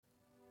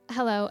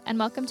Hello, and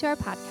welcome to our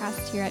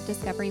podcast here at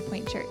Discovery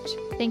Point Church.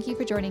 Thank you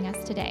for joining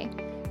us today.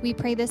 We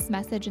pray this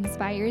message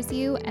inspires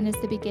you and is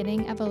the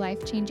beginning of a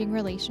life-changing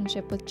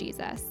relationship with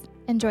Jesus.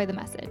 Enjoy the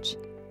message.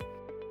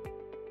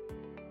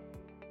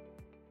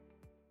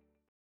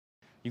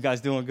 You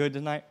guys doing good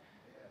tonight?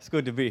 It's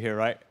good to be here,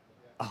 right?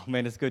 Oh,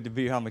 man, it's good to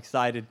be here. I'm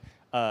excited.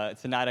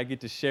 Tonight I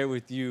get to share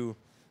with you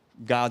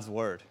God's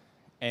Word.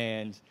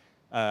 And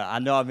I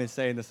know I've been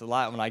saying this a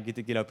lot when I get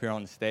to get up here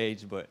on the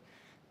stage, but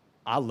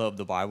I love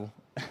the Bible.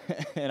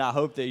 And I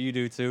hope that you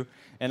do too.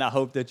 And I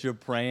hope that you're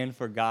praying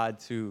for God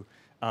to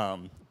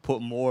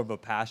put more of a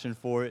passion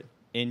for it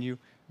in you,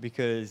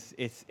 because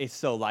it's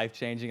so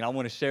life-changing. I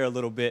want to share a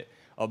little bit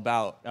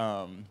about,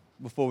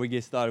 before we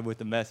get started with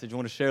the message, I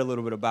want to share a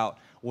little bit about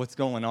what's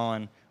going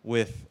on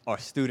with our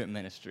student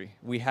ministry.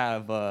 We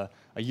have a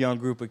young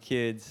group of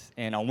kids,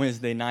 and on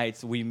Wednesday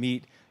nights we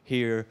meet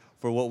here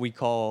for what we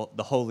call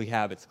the Holy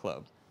Habits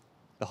Club.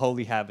 The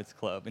Holy Habits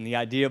Club. And the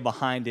idea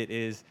behind it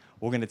is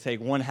we're going to take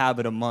one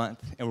habit a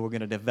month and we're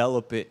going to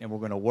develop it and we're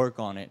going to work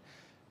on it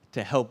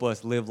to help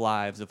us live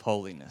lives of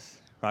holiness.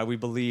 Right? We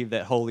believe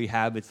that holy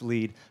habits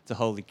lead to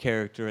holy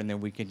character, and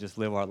then we can just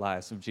live our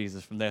lives with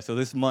Jesus from there. So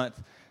this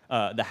month,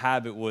 the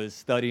habit was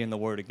studying the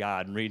Word of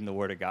God and reading the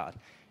Word of God.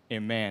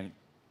 And man,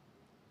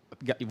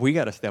 we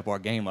got to step our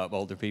game up,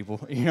 older people.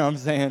 You know what I'm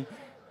saying?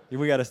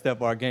 We got to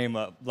step our game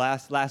up.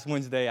 Last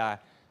Wednesday, I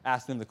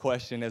asked them the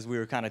question as we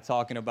were kind of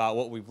talking about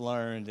what we've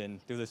learned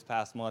and through this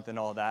past month and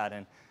all that.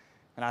 And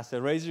I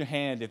said, raise your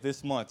hand if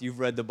this month you've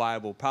read the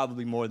Bible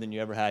probably more than you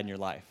ever had in your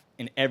life.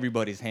 And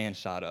everybody's hand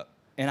shot up.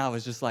 And I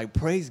was just like,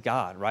 praise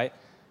God, right?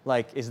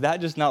 Like, is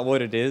that just not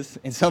what it is?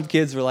 And some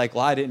kids were like,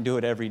 well, I didn't do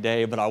it every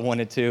day, but I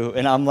wanted to.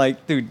 And I'm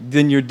like, dude,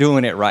 then you're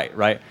doing it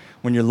right?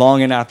 When you're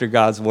longing after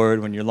God's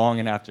Word, when you're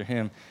longing after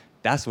Him,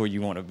 that's where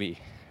you want to be,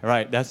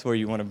 right? That's where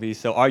you want to be.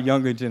 So our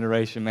younger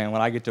generation, man,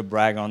 when I get to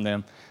brag on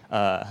them,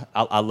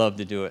 I love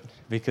to do it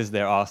because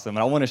they're awesome.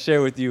 And I want to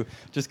share with you,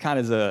 just kind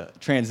of as a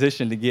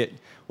transition to get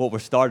what we're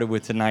started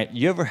with tonight.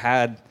 You ever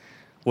had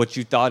what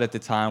you thought at the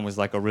time was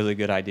like a really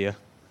good idea?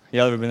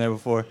 You ever been there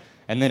before?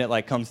 And then it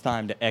like comes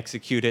time to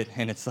execute it,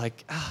 and it's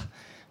like,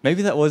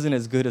 maybe that wasn't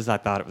as good as I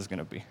thought it was going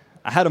to be.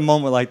 I had a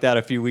moment like that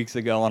a few weeks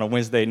ago on a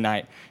Wednesday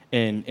night,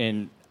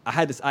 and I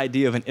had this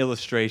idea of an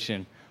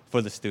illustration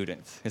for the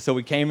students. And so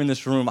we came in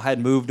this room, I had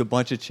moved a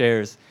bunch of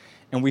chairs,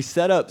 and we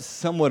set up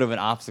somewhat of an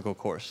obstacle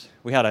course.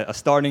 We had a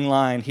starting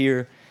line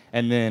here,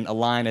 and then a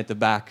line at the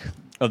back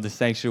of the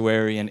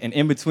sanctuary. And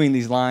in between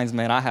these lines,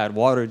 man, I had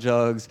water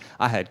jugs,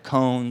 I had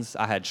cones,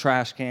 I had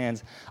trash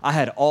cans, I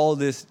had all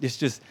this.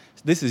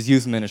 This is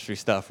youth ministry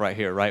stuff right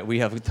here, right? We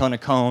have a ton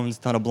of cones,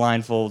 ton of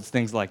blindfolds,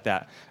 things like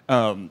that.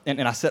 And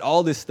I set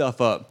all this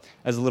stuff up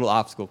as a little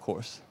obstacle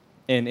course.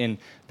 And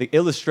the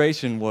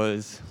illustration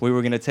was we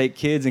were going to take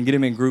kids and get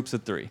them in groups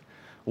of 3.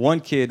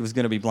 One kid was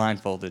going to be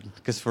blindfolded,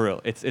 because for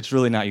real, it's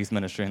really not youth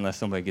ministry unless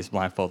somebody gets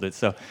blindfolded.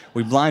 So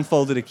we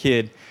blindfolded a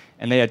kid,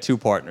 and they had 2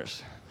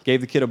 partners.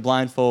 Gave the kid a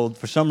blindfold.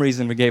 For some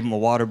reason, we gave him a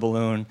water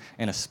balloon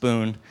and a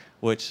spoon,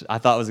 which I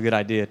thought was a good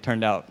idea. It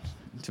turned out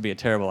to be a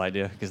terrible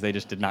idea because they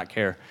just did not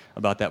care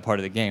about that part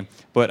of the game.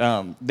 But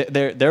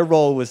their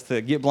role was to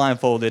get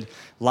blindfolded,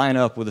 line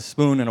up with a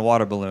spoon and a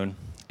water balloon,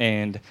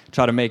 and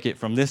try to make it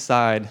from this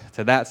side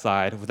to that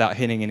side without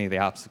hitting any of the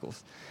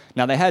obstacles.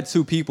 Now, they had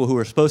 2 people who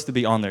were supposed to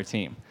be on their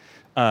team,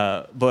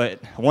 but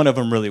one of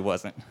them really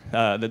wasn't.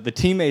 The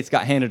teammates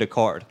got handed a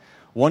card.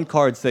 One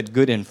card said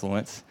good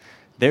influence.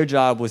 Their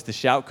job was to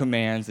shout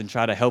commands and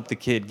try to help the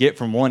kid get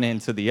from one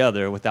end to the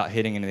other without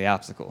hitting into the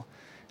obstacle.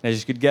 And as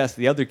you could guess,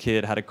 the other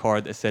kid had a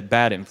card that said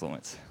bad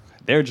influence.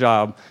 Their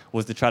job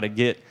was to try to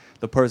get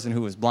the person who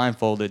was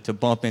blindfolded to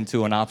bump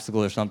into an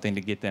obstacle or something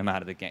to get them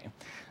out of the game.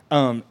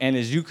 And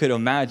as you could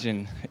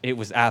imagine, it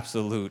was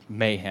absolute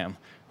mayhem,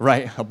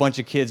 right? A bunch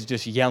of kids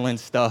just yelling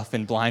stuff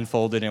and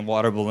blindfolded in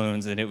water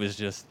balloons, and it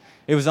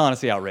was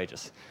honestly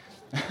outrageous.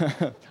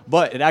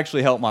 But it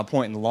actually helped my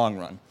point in the long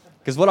run.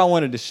 Because what I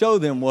wanted to show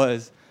them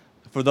was,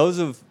 for those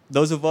of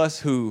us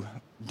who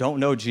don't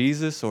know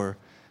Jesus, or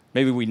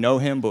maybe we know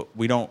Him but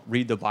we don't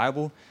read the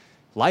Bible,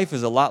 life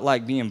is a lot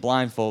like being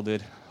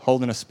blindfolded,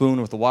 holding a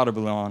spoon with a water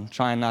balloon on,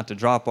 trying not to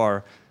drop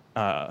our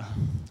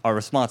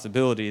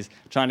responsibilities,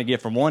 trying to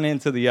get from one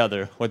end to the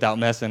other without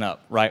messing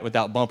up, right?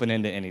 Without bumping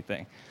into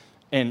anything.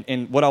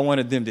 And what I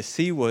wanted them to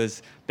see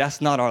was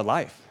that's not our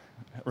life,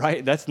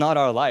 right? That's not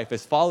our life.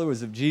 As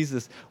followers of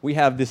Jesus, we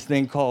have this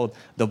thing called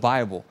the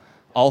Bible,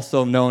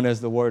 also known as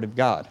the Word of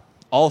God,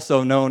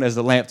 also known as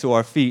a lamp to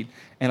our feet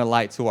and a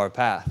light to our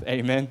path.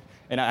 Amen?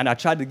 And I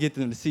tried to get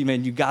them to see,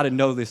 man, you got to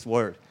know this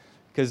Word.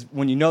 Because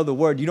when you know the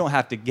Word, you don't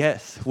have to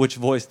guess which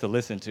voice to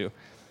listen to.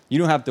 You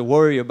don't have to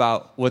worry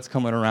about what's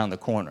coming around the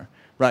corner,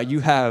 right?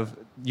 You have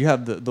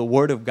the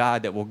Word of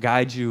God that will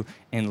guide you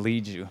and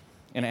lead you.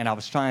 And I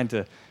was trying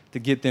to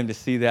get them to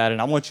see that,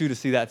 and I want you to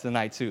see that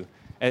tonight too.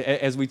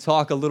 As we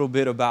talk a little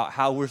bit about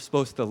how we're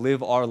supposed to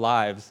live our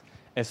lives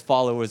as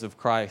followers of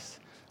Christ,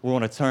 we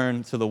want to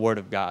turn to the Word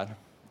of God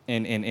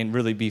and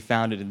really be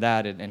founded in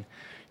that. And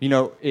you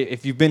know,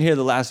 if you've been here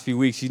the last few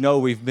weeks, you know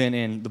we've been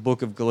in the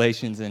book of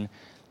Galatians, and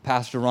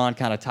Pastor Ron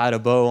kind of tied a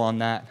bow on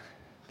that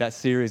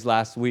series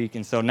last week.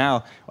 And so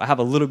now I have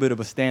a little bit of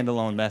a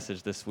standalone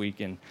message this week.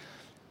 And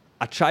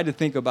I tried to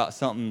think about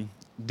something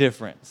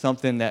different,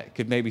 something that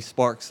could maybe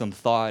spark some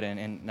thought.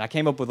 And I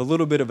came up with a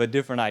little bit of a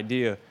different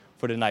idea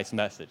for tonight's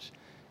message.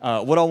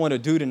 What I want to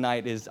do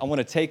tonight is I want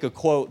to take a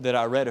quote that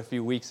I read a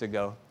few weeks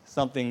ago,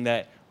 something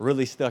that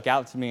really stuck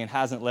out to me and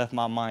hasn't left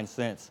my mind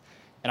since.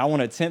 And I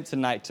want to attempt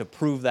tonight to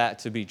prove that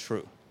to be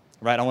true,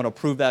 right? I want to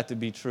prove that to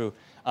be true.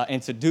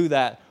 And to do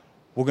that,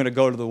 we're going to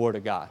go to the Word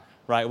of God,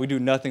 right? We do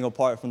nothing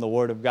apart from the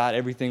Word of God.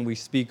 Everything we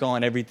speak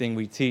on, everything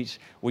we teach,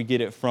 we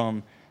get it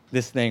from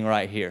this thing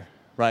right here,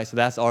 right? So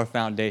that's our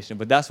foundation.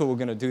 But that's what we're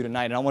going to do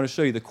tonight. And I want to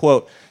show you the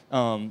quote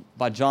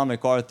by John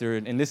MacArthur.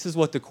 And this is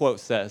what the quote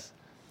says.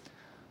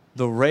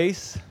 The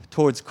race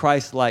towards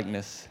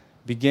Christ-likeness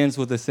begins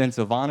with a sense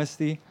of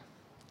honesty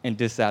and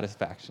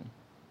dissatisfaction.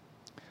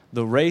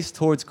 The race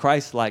towards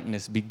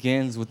Christ-likeness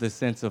begins with a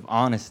sense of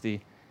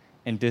honesty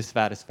and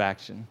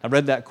dissatisfaction. I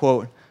read that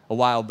quote a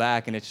while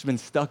back, and it's been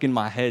stuck in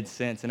my head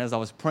since. And as I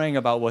was praying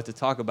about what to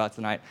talk about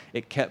tonight,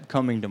 it kept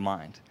coming to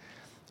mind.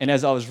 And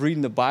as I was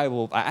reading the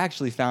Bible, I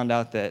actually found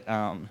out that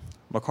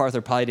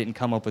MacArthur probably didn't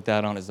come up with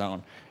that on his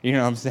own. You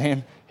know what I'm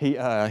saying? He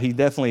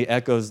definitely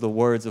echoes the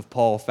words of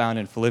Paul found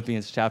in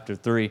Philippians chapter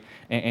 3.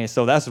 And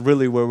so that's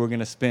really where we're going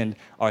to spend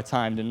our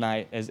time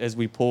tonight as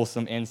we pull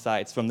some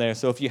insights from there.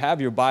 So if you have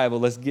your Bible,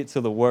 let's get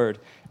to the word.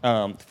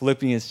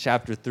 Philippians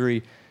chapter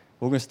 3.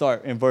 We're going to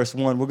start in verse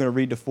 1. We're going to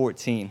read to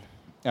 14.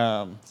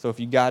 So if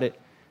you got it,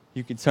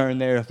 you can turn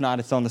there. If not,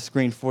 it's on the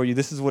screen for you.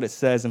 This is what it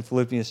says in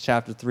Philippians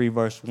chapter 3,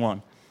 verse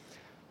 1.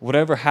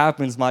 Whatever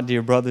happens, my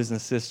dear brothers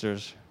and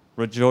sisters,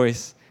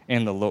 rejoice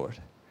in the Lord.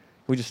 Can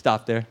we just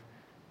stop there?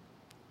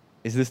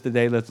 Is this the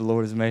day that the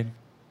Lord has made?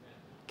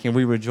 Can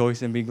we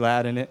rejoice and be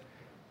glad in it?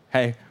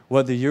 Hey,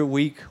 whether your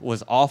week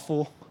was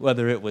awful,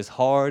 whether it was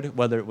hard,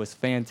 whether it was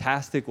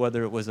fantastic,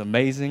 whether it was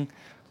amazing,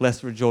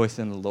 let's rejoice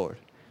in the Lord,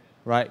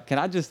 right?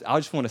 I just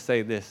want to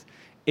say this.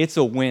 It's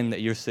a win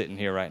that you're sitting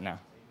here right now,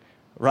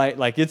 right?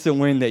 Like, it's a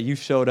win that you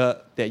showed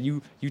up, that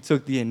you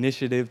took the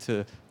initiative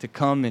to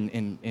come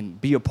and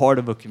be a part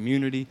of a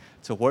community,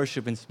 to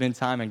worship and spend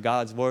time in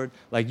God's word.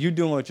 Like, you're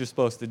doing what you're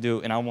supposed to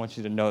do, and I want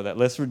you to know that.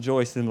 Let's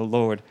rejoice in the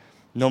Lord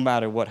no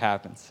matter what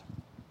happens.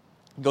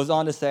 It goes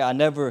on to say, I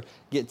never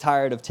get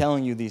tired of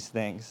telling you these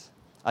things.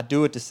 I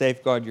do it to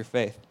safeguard your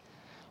faith.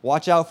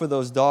 Watch out for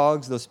those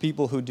dogs, those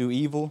people who do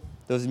evil,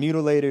 those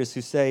mutilators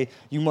who say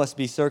you must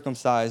be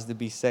circumcised to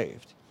be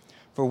saved.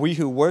 For we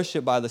who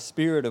worship by the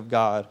Spirit of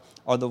God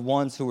are the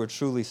ones who are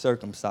truly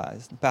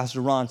circumcised. Pastor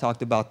Ron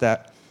talked about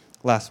that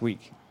last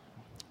week.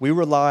 We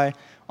rely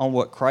on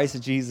what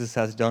Christ Jesus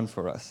has done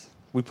for us.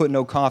 We put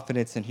no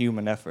confidence in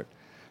human effort,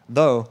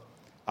 though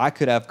I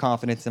could have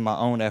confidence in my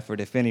own effort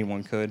if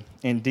anyone could.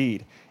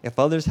 Indeed, if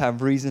others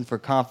have reason for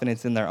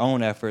confidence in their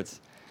own efforts,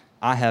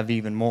 I have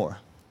even more.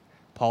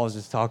 Paul's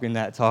just talking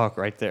that talk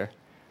right there.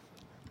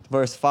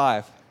 Verse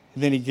 5,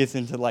 and then he gets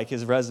into like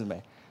his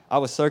resume. I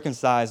was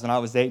circumcised when I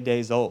was 8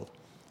 days old.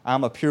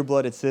 I'm a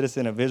pure-blooded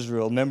citizen of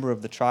Israel, a member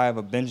of the tribe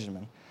of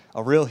Benjamin,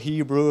 a real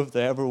Hebrew if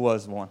there ever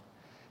was one.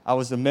 I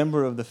was a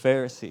member of the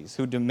Pharisees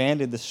who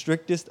demanded the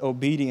strictest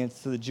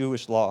obedience to the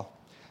Jewish law.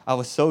 I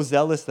was so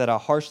zealous that I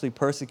harshly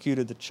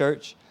persecuted the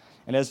church,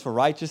 and as for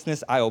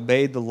righteousness, I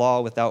obeyed the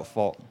law without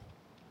fault.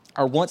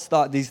 I once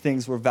thought these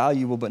things were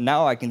valuable, but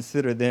now I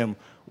consider them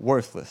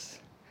worthless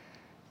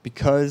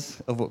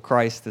because of what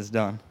Christ has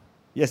done.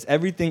 Yes,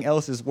 everything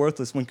else is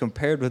worthless when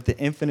compared with the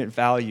infinite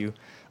value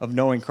of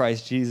knowing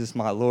Christ Jesus,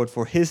 my Lord.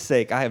 For his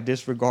sake, I have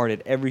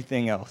disregarded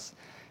everything else,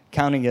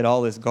 counting it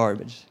all as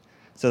garbage,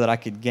 so that I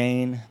could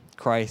gain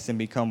Christ and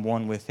become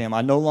one with him.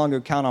 I no longer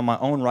count on my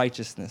own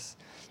righteousness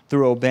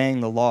through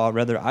obeying the law.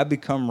 Rather, I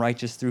become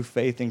righteous through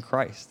faith in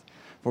Christ.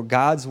 For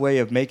God's way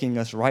of making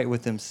us right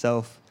with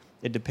himself,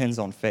 it depends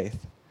on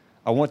faith.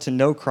 I want to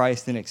know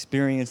Christ and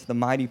experience the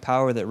mighty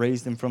power that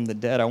raised him from the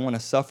dead. I want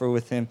to suffer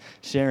with him,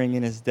 sharing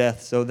in his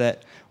death, so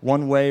that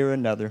one way or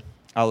another,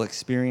 I'll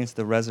experience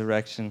the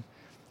resurrection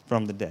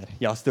from the dead.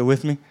 Y'all still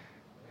with me?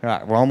 All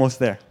right, we're almost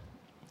there.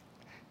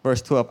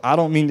 Verse 12, I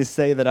don't mean to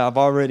say that I've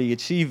already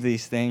achieved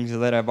these things or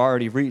that I've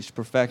already reached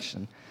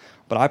perfection,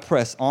 but I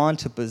press on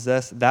to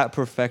possess that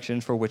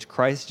perfection for which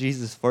Christ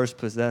Jesus first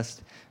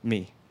possessed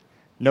me.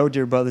 No,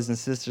 dear brothers and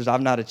sisters,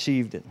 I've not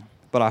achieved it,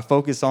 but I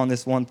focus on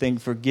this one thing,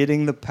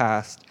 forgetting the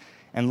past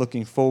and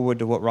looking forward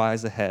to what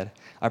lies ahead.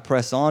 I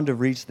press on to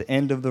reach the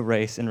end of the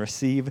race and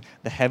receive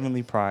the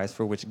heavenly prize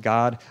for which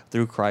God,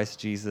 through Christ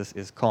Jesus,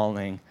 is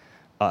calling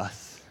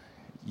us.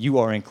 You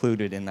are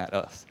included in that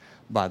us,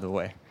 by the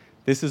way.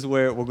 This is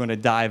where we're going to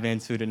dive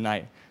into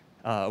tonight.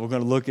 We're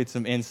going to look at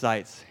some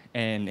insights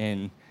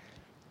and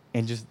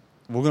just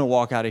we're going to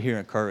walk out of here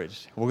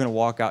encouraged. We're going to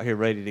walk out here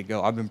ready to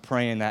go. I've been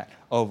praying that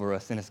over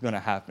us, and it's going to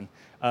happen.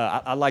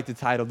 I'd like to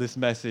title this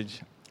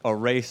message, A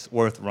Race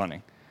Worth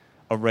Running.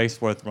 A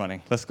Race Worth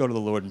Running. Let's go to the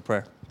Lord in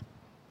prayer.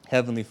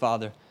 Heavenly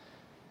Father,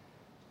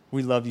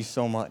 we love you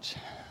so much.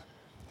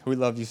 We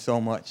love you so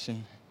much.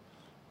 And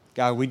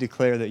God, we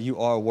declare that you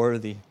are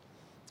worthy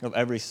of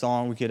every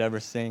song we could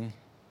ever sing.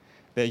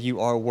 that you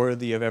are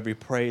worthy of every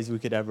praise we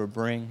could ever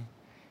bring.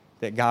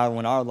 That God,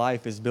 when our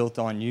life is built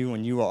on you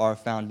and you are our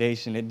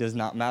foundation, it does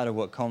not matter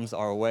what comes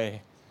our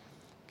way,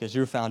 because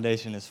your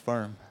foundation is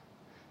firm.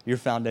 Your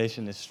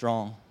foundation is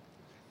strong.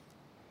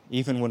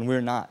 Even when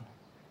we're not,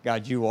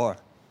 God, you are.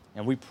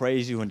 And we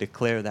praise you and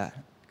declare that.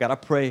 God, I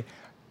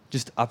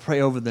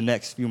pray over the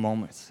next few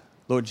moments,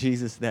 Lord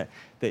Jesus, that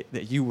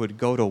you would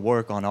go to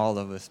work on all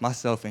of us,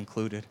 myself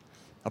included.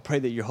 I pray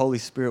that your Holy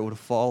Spirit would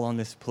fall on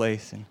this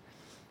place and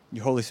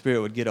your Holy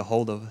Spirit would get a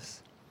hold of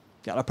us.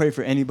 God, I pray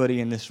for anybody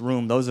in this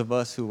room, those of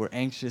us who are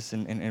anxious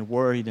and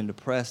worried and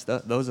depressed,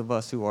 those of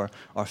us who are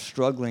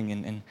struggling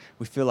and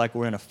we feel like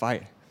we're in a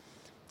fight.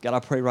 God, I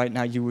pray right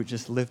now you would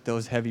just lift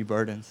those heavy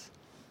burdens,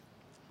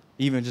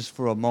 even just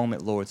for a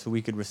moment, Lord, so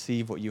we could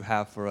receive what you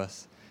have for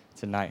us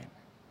tonight.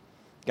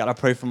 God, I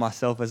pray for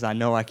myself, as I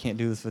know I can't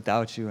do this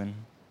without you, and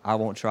I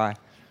won't try.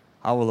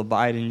 I will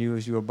abide in you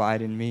as you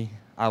abide in me.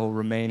 I will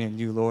remain in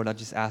you, Lord. I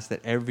just ask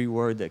that every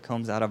word that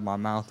comes out of my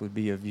mouth would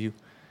be of you,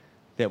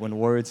 that when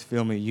words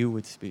fill me, you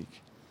would speak.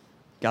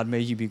 God, may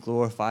you be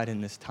glorified in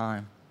this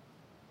time.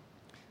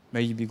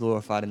 May you be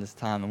glorified in this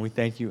time, and we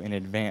thank you in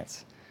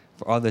advance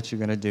for all that you're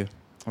going to do.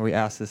 And we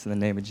ask this in the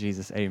name of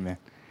Jesus. Amen.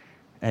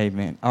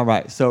 Amen. All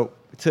right, so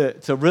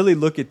to really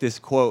look at this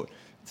quote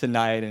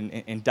tonight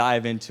and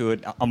dive into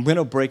it, I'm going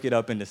to break it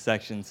up into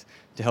sections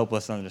to help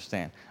us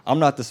understand. I'm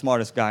not the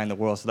smartest guy in the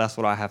world, so that's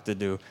what I have to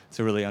do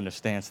to really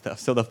understand stuff.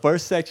 So the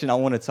first section I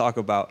want to talk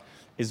about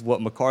is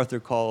what MacArthur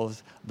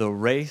calls the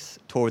race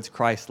towards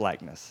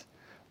Christ-likeness.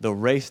 The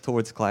race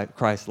towards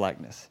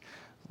Christ-likeness.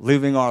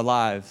 Living our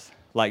lives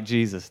like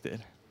Jesus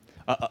did.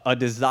 A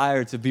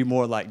desire to be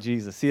more like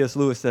Jesus. C.S.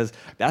 Lewis says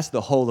that's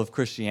the whole of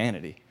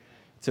Christianity,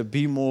 to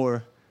be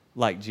more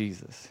like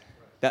Jesus.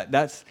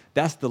 That's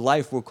the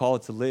life we're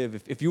called to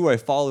live. If you are a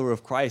follower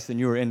of Christ and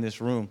you are in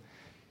this room,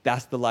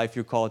 that's the life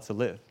you're called to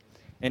live.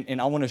 And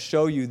I want to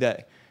show you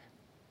that's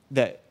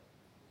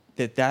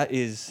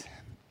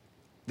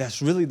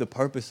really the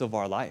purpose of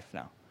our life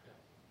now.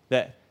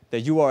 That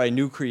you are a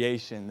new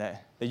creation,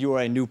 that you are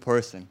a new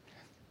person.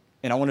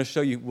 And I want to show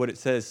you what it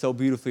says so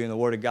beautifully in the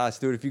Word of God.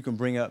 Stuart, if you can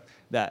bring up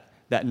that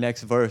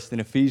next verse in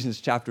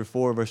Ephesians chapter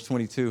 4, verse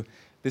 22,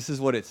 this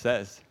is what it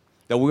says,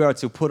 that we are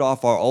to put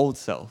off our old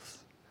selves,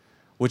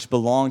 which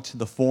belong to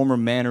the former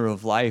manner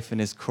of life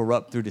and is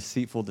corrupt through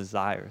deceitful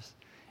desires,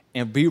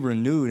 and be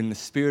renewed in the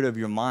spirit of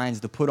your minds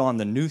to put on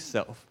the new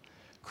self,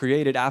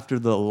 created after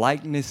the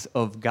likeness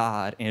of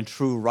God in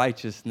true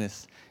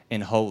righteousness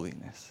and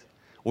holiness.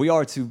 We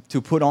are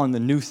to put on the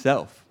new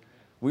self.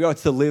 We are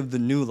to live the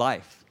new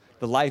life.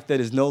 The life that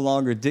is no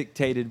longer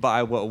dictated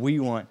by what we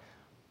want,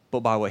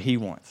 but by what he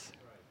wants.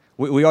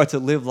 We are to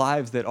live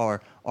lives that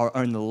are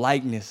in the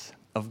likeness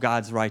of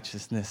God's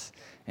righteousness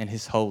and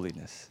his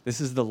holiness.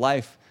 This is the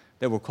life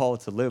that we're called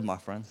to live, my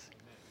friends.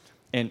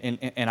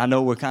 And I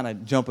know we're kind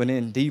of jumping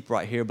in deep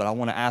right here, but I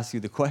want to ask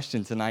you the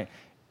question tonight,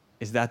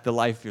 is that the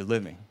life you're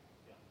living?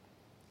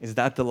 Is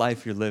that the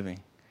life you're living?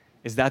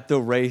 Is that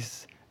the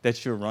race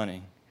that you're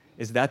running?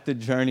 Is that the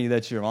journey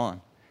that you're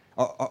on?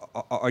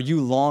 Are you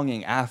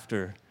longing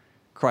after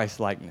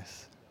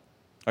Christ-likeness?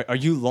 Are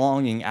you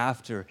longing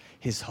after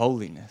his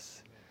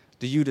holiness?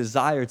 Do you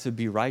desire to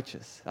be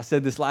righteous? I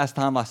said this last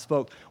time I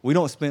spoke, we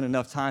don't spend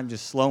enough time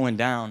just slowing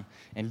down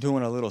and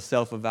doing a little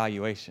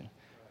self-evaluation,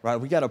 right?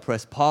 We got to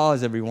press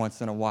pause every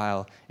once in a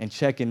while and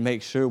check and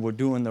make sure we're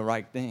doing the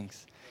right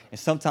things. And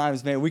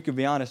sometimes, man, we can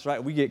be honest,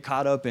 right? We get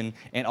caught up in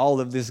all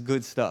of this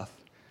good stuff.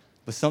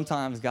 But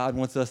sometimes God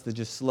wants us to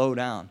just slow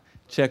down,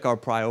 check our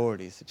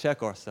priorities,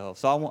 check ourselves.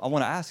 So I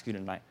want to ask you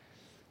tonight,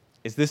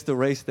 is this the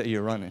race that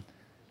you're running?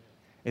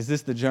 Is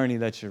this the journey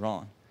that you're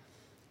on?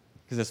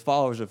 Because as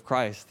followers of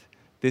Christ,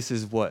 this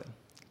is what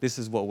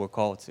we're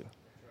called to.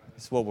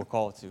 This is what we're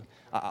called to.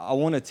 I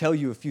want to tell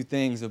you a few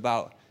things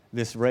about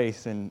this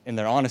race, and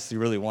they're honestly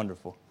really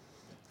wonderful.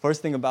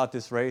 First thing about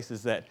this race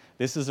is that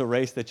this is a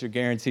race that you're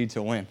guaranteed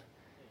to win.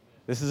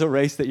 This is a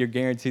race that you're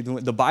guaranteed to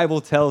win. The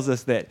Bible tells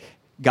us that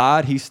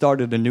God, he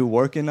started a new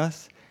work in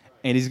us,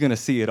 and he's going to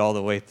see it all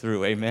the way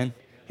through. Amen?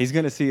 He's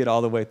going to see it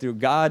all the way through.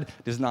 God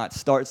does not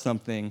start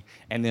something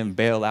and then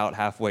bail out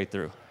halfway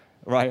through,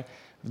 right?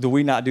 Do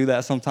we not do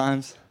that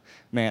sometimes?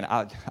 Man,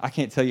 I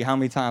can't tell you how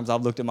many times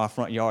I've looked at my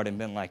front yard and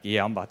been like,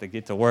 yeah, I'm about to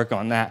get to work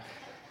on that.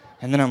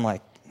 And then I'm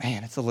like,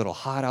 man, it's a little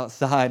hot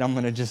outside. I'm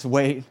going to just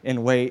wait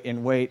and wait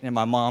and wait. And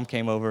my mom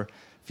came over a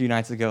few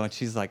nights ago, and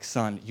she's like,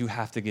 son, you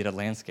have to get a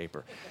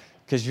landscaper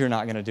because you're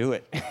not going to do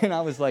it. And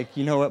I was like,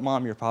 you know what,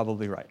 Mom, you're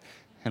probably right.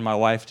 And my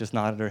wife just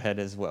nodded her head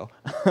as well.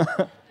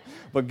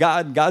 But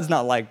God's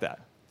not like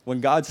that. When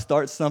God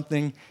starts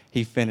something,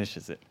 he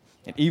finishes it.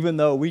 And even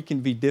though we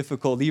can be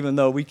difficult, even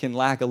though we can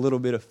lack a little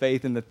bit of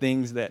faith in the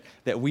things that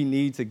we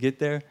need to get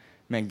there,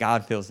 man,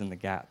 God fills in the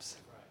gaps.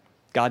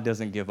 God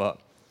doesn't give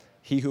up.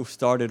 He who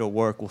started a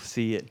work will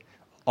see it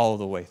all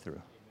the way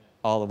through.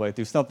 All the way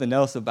through. Something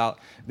else about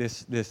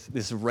this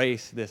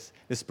race,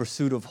 this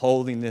pursuit of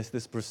holiness,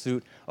 this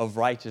pursuit of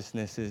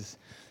righteousness is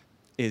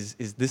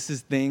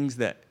things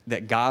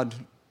that God,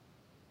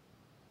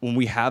 when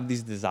we have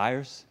these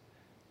desires,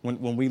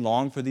 when we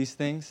long for these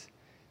things,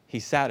 He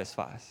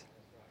satisfies.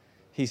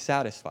 He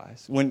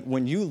satisfies.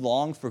 When you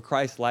long for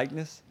Christ's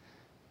likeness,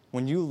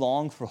 when you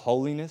long for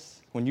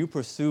holiness, when you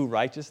pursue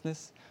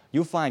righteousness,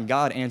 you'll find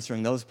God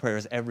answering those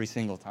prayers every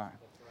single time.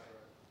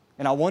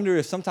 And I wonder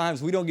if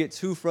sometimes we don't get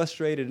too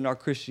frustrated in our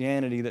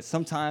Christianity, that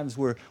sometimes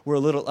we're a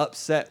little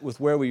upset with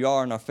where we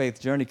are in our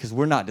faith journey because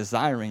we're not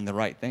desiring the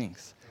right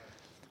things.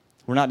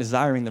 We're not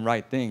desiring the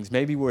right things.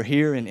 Maybe we're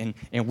here and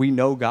we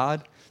know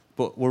God,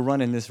 but we're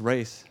running this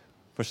race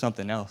for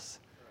something else.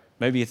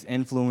 Maybe it's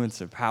influence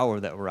or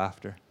power that we're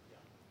after.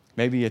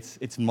 Maybe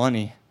it's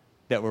money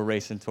that we're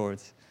racing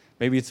towards.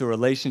 Maybe it's a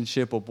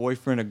relationship, a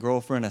boyfriend, a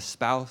girlfriend, a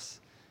spouse.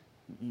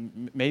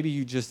 Maybe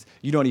you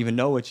don't even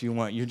know what you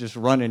want. You're just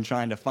running,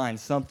 trying to find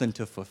something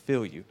to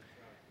fulfill you.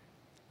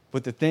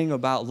 But the thing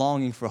about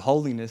longing for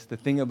holiness, the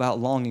thing about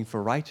longing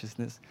for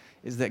righteousness,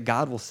 is that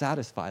God will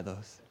satisfy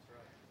those.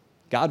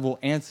 God will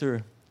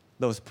answer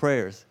those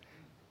prayers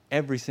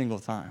every single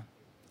time.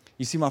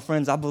 You see, my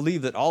friends, I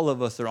believe that all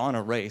of us are on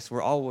a race.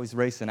 We're always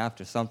racing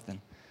after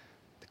something.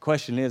 The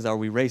question is, are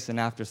we racing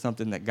after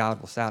something that God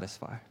will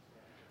satisfy?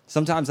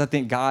 Sometimes I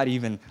think God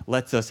even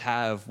lets us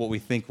have what we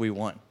think we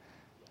want,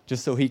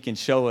 just so he can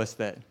show us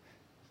that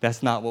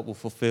that's not what will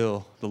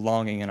fulfill the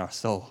longing in our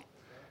soul.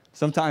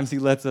 Sometimes he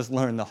lets us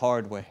learn the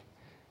hard way.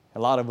 A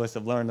lot of us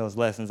have learned those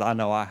lessons. I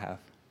know I have.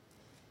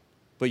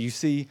 But you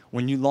see,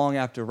 when you long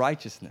after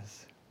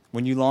righteousness,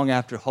 when you long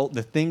after hope,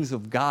 the things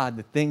of God,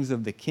 the things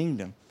of the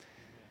kingdom,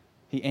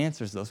 he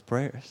answers those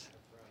prayers.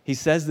 He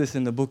says this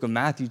in the book of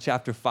Matthew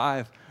chapter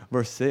 5,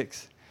 verse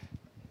 6.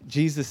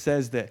 Jesus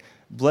says that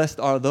blessed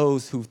are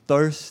those who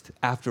thirst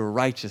after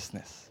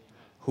righteousness,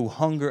 who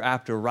hunger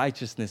after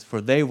righteousness,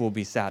 for they will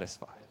be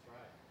satisfied.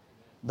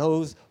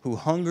 Those who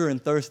hunger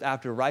and thirst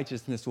after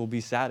righteousness will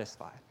be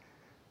satisfied.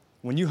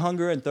 When you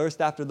hunger and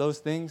thirst after those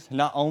things,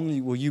 not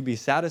only will you be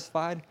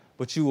satisfied,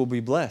 but you will be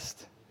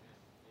blessed.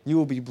 You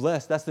will be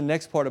blessed. That's the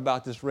next part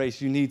about this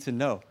race you need to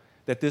know,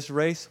 that this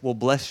race will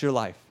bless your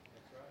life.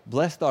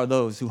 Blessed are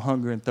those who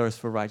hunger and thirst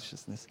for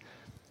righteousness.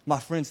 My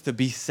friends, to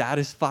be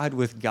satisfied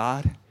with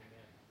God,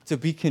 to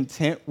be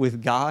content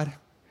with God,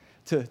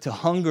 to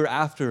hunger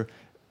after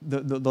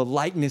the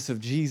likeness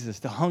of Jesus,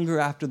 to hunger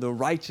after the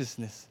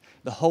righteousness,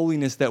 the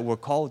holiness that we're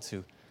called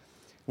to.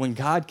 When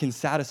God can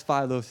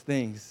satisfy those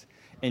things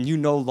and you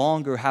no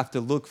longer have to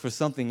look for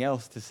something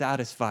else to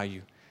satisfy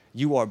you,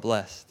 you are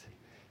blessed.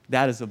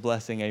 That is a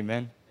blessing,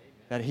 amen?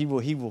 That he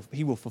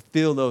will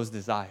fulfill those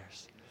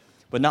desires.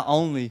 But not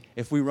only,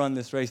 if we run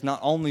this race, not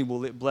only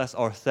will it bless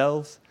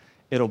ourselves,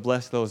 it'll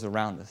bless those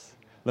around us.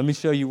 Let me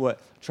show you what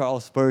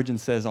Charles Spurgeon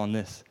says on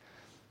this.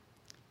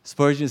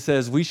 Spurgeon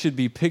says, we should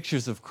be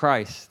pictures of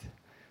Christ.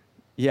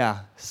 Yeah,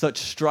 such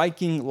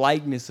striking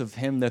likeness of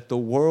him that the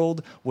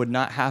world would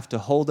not have to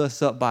hold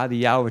us up by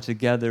the hour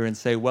together and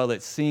say, well,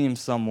 it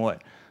seems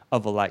somewhat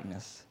of a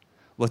likeness.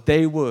 But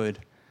they would,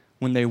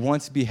 when they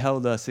once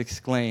beheld us,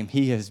 exclaim,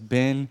 he has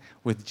been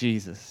with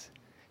Jesus.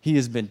 He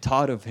has been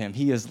taught of him.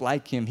 He is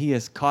like him. He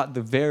has caught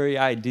the very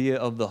idea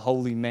of the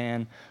holy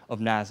man of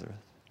Nazareth.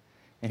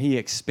 And he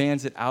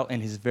expands it out in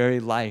his very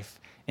life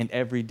and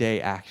everyday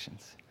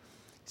actions.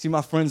 See,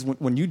 my friends,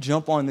 when you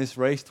jump on this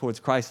race towards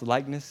Christ's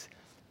likeness,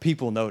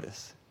 people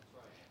notice.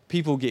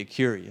 People get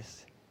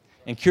curious.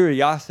 And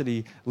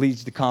curiosity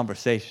leads to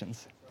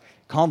conversations.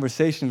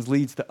 Conversations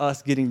leads to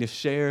us getting to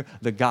share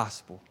the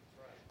gospel.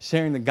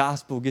 Sharing the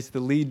gospel gets to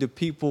lead to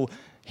people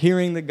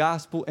hearing the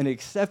gospel and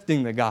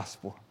accepting the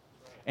gospel.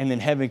 And then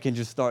heaven can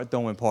just start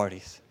throwing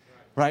parties,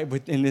 right?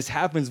 And this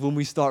happens when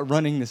we start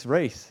running this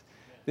race.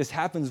 This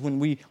happens when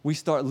we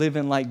start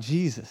living like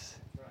Jesus.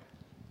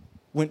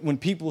 When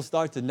people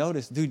start to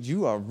notice, dude,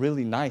 you are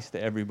really nice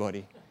to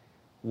everybody.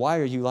 Why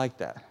are you like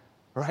that,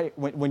 right?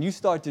 When you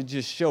start to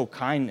just show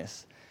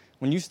kindness,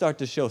 when you start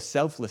to show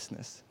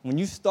selflessness, when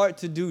you start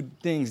to do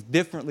things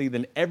differently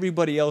than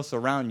everybody else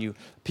around you,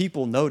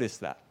 people notice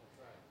that.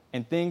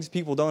 And things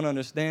people don't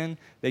understand,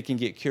 they can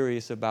get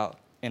curious about.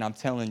 And I'm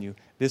telling you,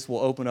 this will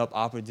open up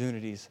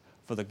opportunities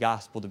for the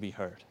gospel to be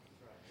heard.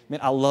 Man,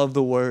 I love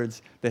the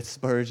words that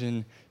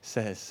Spurgeon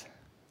says,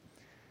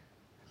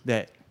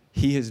 that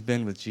he has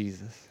been with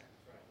Jesus.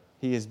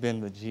 He has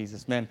been with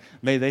Jesus. Man,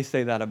 may they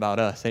say that about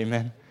us,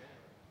 amen?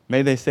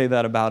 May they say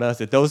that about us.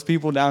 That those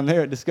people down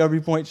there at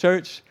Discovery Point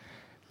Church,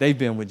 they've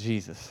been with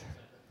Jesus,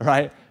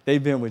 right?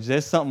 They've been with,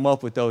 there's something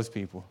up with those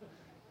people.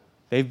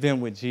 They've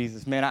been with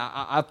Jesus. Man,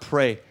 I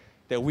pray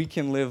that we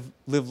can live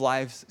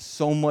lives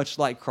so much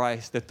like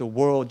Christ that the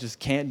world just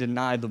can't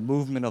deny the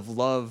movement of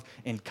love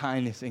and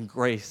kindness and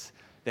grace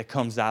that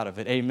comes out of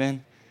it.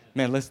 Amen?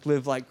 Man, let's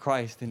live like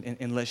Christ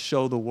and let's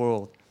show the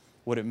world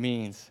what it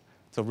means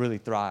to really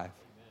thrive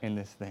in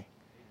this thing.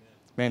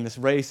 Man, this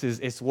race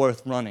it's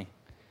worth running.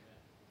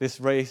 This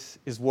race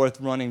is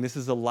worth running. This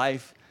is a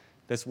life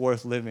that's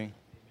worth living.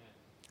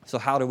 So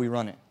how do we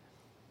run it?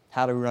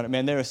 How do we run it?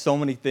 Man, there are so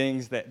many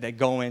things that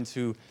go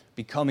into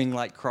becoming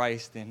like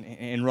Christ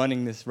and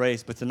running this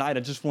race. But tonight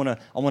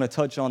I want to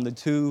touch on the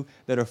two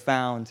that are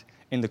found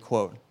in the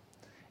quote.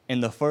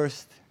 And the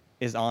first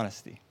is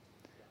honesty,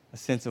 a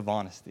sense of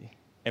honesty.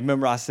 And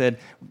remember I said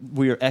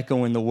we are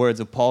echoing the words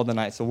of Paul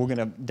tonight, so we're going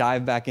to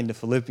dive back into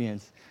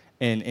Philippians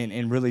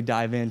and really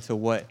dive into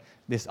what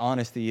this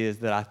honesty is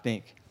that I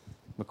think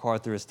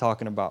MacArthur is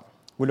talking about.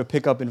 We're going to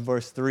pick up in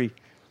verse 3,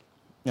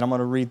 and I'm going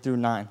to read through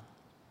 9.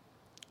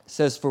 It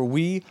says, "For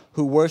we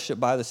who worship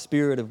by the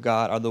Spirit of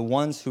God are the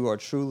ones who are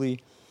truly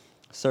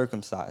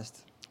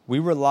circumcised. We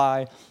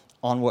rely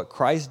on what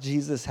Christ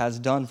Jesus has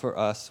done for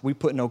us. We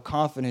put no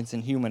confidence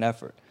in human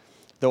effort.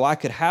 Though I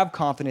could have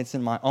confidence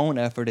in my own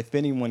effort if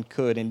anyone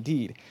could.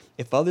 Indeed,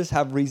 if others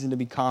have reason to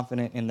be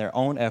confident in their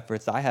own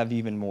efforts, I have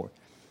even more.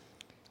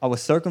 I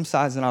was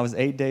circumcised when I was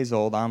 8 days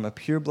old. I am a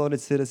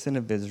pure-blooded citizen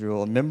of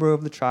Israel, a member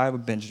of the tribe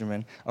of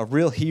Benjamin, a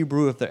real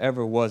Hebrew if there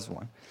ever was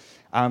one.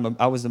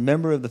 I was a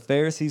member of the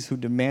Pharisees who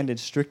demanded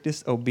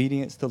strictest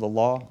obedience to the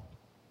law.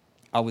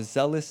 I was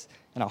zealous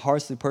and I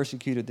harshly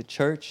persecuted the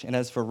church, and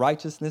as for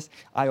righteousness,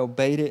 I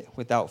obeyed it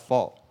without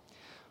fault.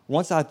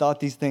 Once I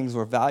thought these things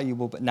were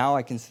valuable, but now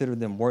I consider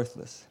them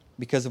worthless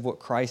because of what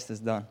Christ has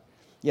done.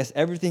 Yes,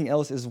 everything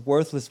else is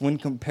worthless when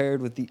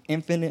compared with the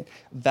infinite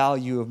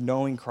value of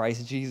knowing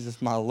Christ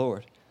Jesus, my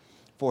Lord.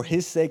 For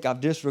his sake,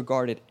 I've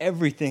disregarded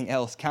everything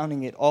else,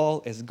 counting it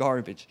all as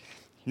garbage."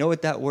 You know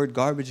what that word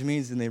garbage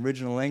means in the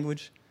original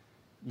language?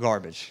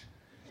 Garbage.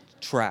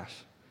 Trash.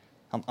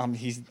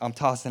 I'm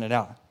tossing it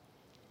out.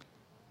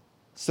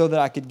 "So that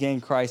I could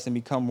gain Christ and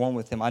become one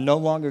with him. I no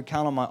longer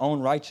count on my own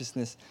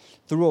righteousness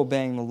through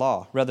obeying the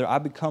law. Rather, I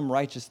become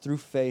righteous through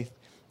faith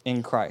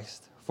in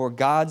Christ. For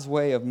God's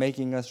way of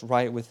making us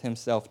right with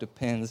himself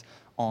depends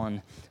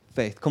on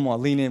faith." Come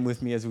on, lean in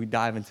with me as we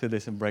dive into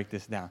this and break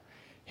this down.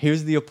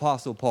 Here's the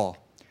Apostle Paul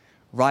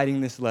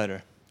writing this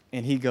letter,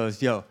 and he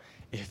goes,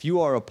 if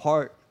you are a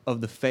part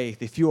of the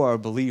faith, if you are a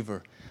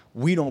believer,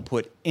 we don't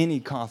put any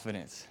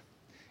confidence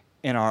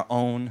in our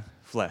own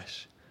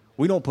flesh.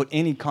 We don't put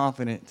any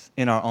confidence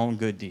in our own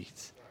good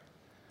deeds.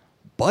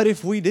 But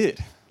if we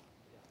did,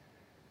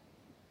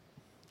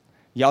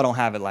 y'all don't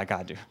have it like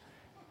I do,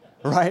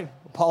 right?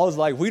 Paul's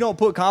like, we don't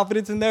put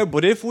confidence in there,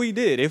 but if we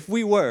did, if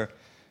we were,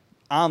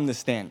 I'm the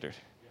standard,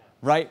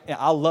 right? And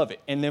I love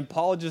it. And then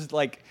Paul just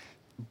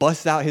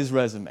busts out his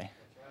resume.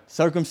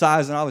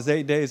 Circumcised when I was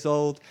 8 days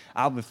old.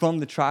 I'm from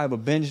the tribe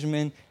of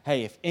Benjamin.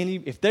 Hey,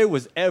 if there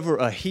was ever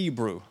a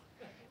Hebrew,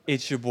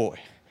 it's your boy,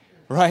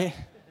 right?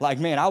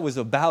 Man, I was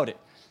about it.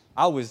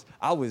 I was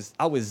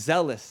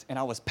zealous and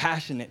I was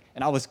passionate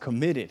and I was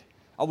committed.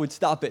 I would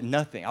stop at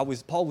nothing.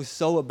 Paul was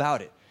so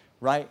about it,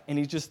 right? And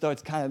he just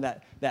starts kind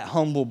of that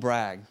humble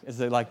brag, as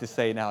they like to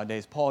say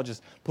nowadays. Paul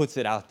just puts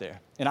it out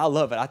there. And I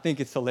love it. I think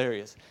it's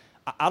hilarious.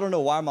 I don't know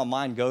why my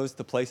mind goes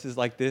to places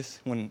like this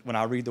when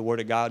I read the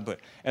Word of God, but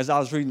as I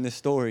was reading this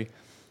story,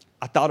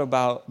 I thought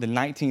about the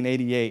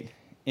 1988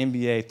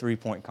 NBA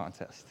three-point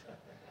contest.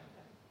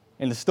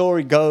 And the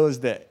story goes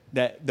that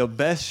the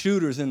best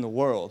shooters in the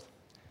world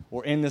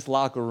were in this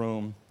locker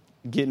room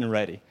getting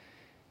ready.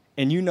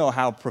 And you know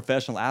how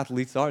professional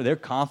athletes are. They're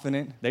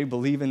confident. They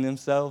believe in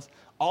themselves.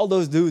 All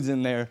those dudes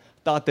in there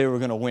thought they were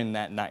going to win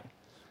that night.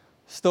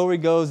 Story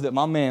goes that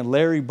my man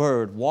Larry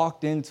Bird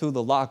walked into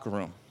the locker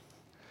room,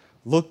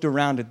 looked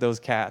around at those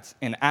cats,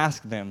 and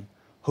asked them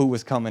who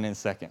was coming in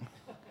second.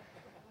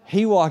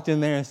 He walked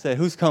in there and said,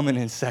 "Who's coming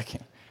in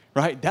second?"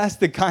 Right? That's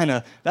the kind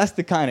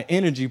of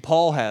energy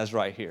Paul has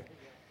right here.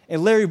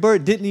 And Larry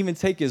Bird didn't even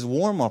take his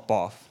warm-up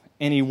off,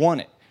 and he won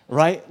it.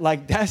 Right?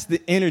 That's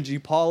the energy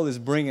Paul is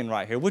bringing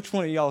right here. Which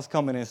one of y'all is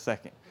coming in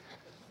second?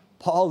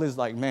 Paul is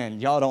like, man,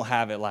 y'all don't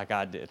have it like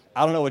I did.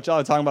 I don't know what y'all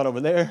are talking about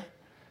over there,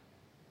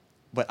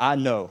 but I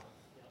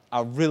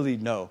really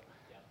know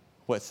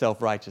what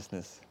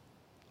self-righteousness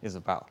is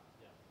about.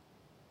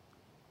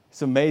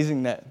 It's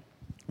amazing that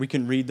we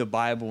can read the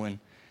Bible, and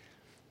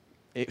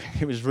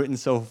it was written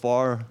so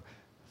far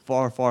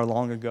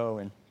long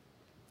ago,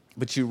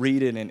 but you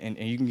read it and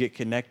you can get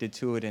connected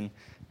to it, and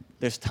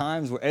there's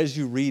times where as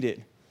you read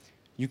it,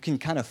 you can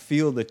kind of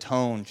feel the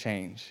tone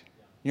change.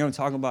 You know what I'm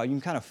talking about? You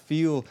can kind of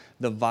feel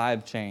the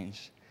vibe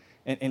change.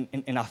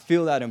 And I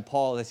feel that in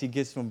Paul as he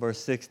gets from verse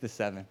 6 to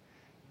 7.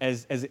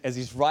 As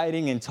he's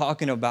writing and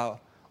talking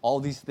about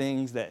all these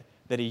things that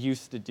he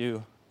used to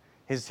do,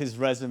 his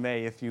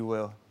resume, if you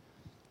will.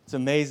 It's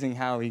amazing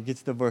how he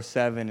gets to verse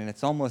 7, and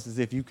it's almost as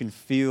if you can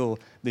feel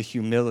the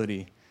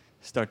humility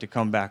start to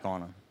come back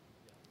on him.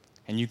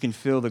 And you can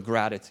feel the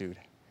gratitude.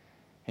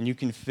 And you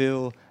can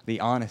feel the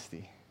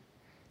honesty.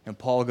 And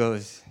Paul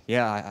goes,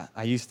 yeah,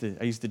 I used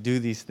to do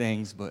these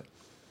things, but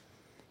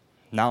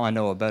now I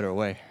know a better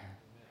way.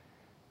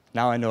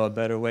 Now I know a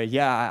better way.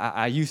 Yeah,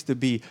 I used to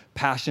be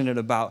passionate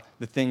about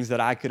the things that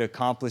I could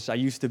accomplish. I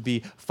used to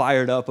be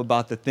fired up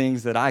about the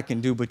things that I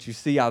can do, but you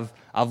see, I've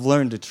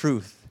learned the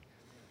truth.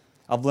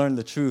 I've learned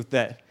the truth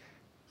that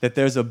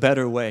there's a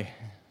better way,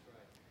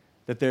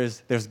 that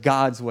there's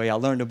God's way. I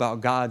learned about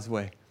God's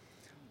way.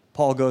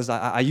 Paul goes,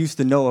 I used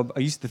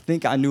to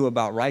think I knew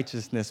about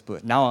righteousness,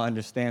 but now I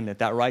understand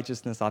that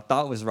righteousness I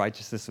thought was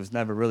righteousness was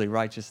never really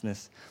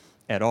righteousness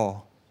at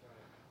all.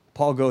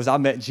 Paul goes, I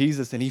met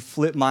Jesus and he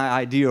flipped my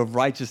idea of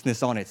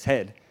righteousness on its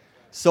head.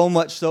 So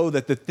much so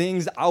that the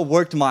things I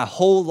worked my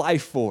whole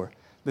life for,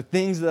 The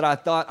things that I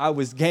thought I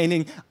was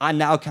gaining, I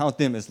now count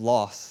them as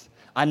loss.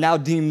 I now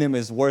deem them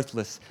as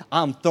worthless.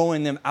 I'm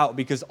throwing them out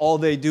because all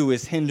they do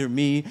is hinder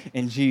me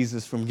and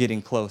Jesus from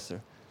getting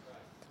closer.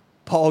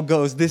 Paul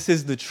goes, this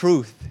is the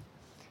truth.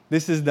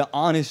 This is the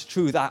honest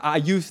truth. I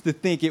used to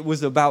think it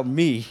was about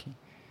me.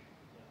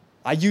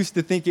 I used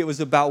to think it was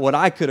about what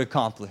I could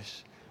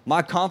accomplish.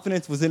 My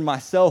confidence was in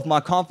myself. My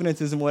confidence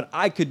is in what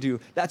I could do.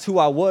 That's who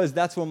I was.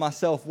 That's where my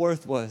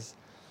self-worth was.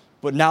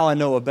 But now I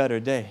know a better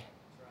day.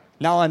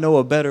 Now I know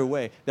a better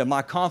way, that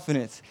my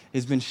confidence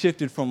has been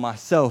shifted from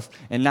myself,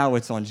 and now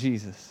it's on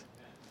Jesus.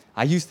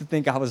 I used to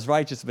think I was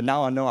righteous, but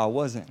now I know I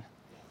wasn't.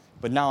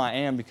 But now I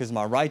am, because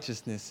my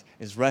righteousness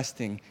is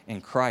resting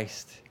in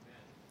Christ.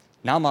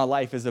 Now my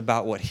life is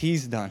about what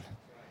He's done.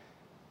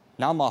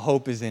 Now my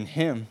hope is in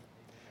Him.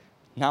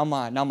 Now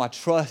my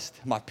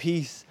trust, my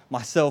peace,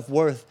 my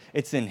self-worth,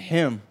 it's in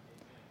Him.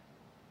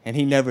 And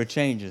He never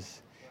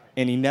changes,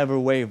 and He never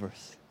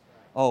wavers.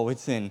 Oh,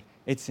 it's in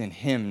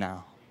Him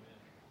now.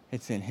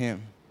 It's in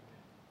Him.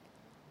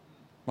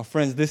 My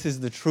friends, this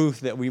is the truth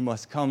that we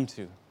must come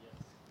to.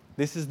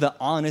 This is the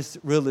honest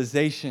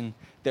realization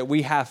that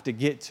we have to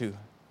get to.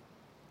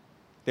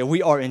 That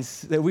we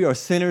are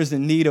sinners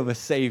in need of a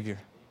Savior.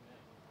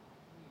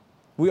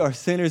 We are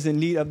sinners in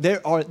need of,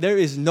 there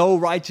is no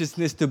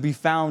righteousness to be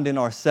found in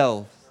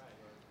ourselves.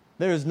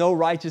 There is no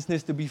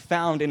righteousness to be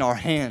found in our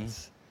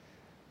hands.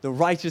 The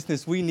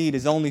righteousness we need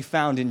is only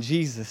found in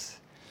Jesus.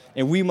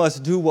 And we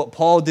must do what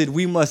Paul did.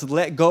 We must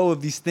let go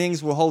of these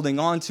things we're holding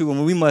on to,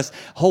 and we must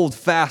hold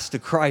fast to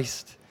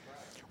Christ.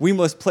 We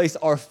must place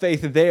our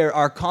faith there,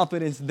 our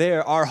confidence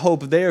there, our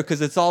hope there, because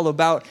it's all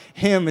about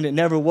Him, and it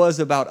never was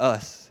about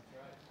us.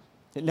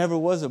 It never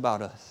was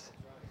about us.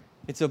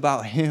 It's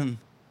about Him.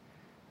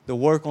 The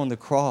work on the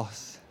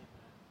cross,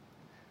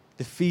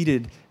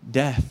 defeated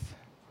death,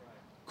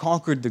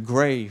 conquered the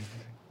grave,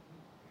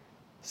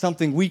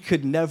 something we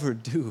could never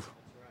do.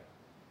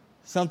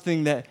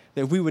 Something that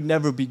we would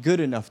never be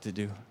good enough to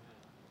do.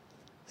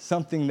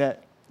 Something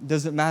that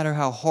doesn't matter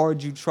how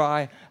hard you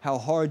try, how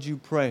hard you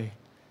pray.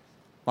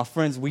 My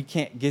friends, we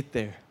can't get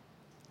there.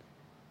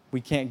 We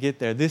can't get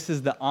there. This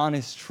is the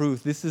honest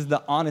truth. This is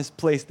the honest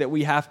place that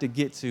we have to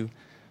get to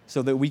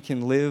so that we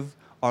can live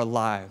our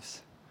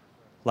lives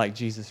like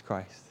Jesus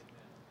Christ.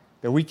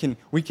 That we can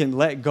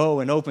let go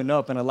and open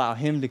up and allow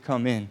Him to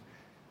come in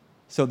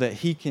so that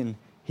He can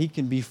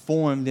be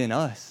formed in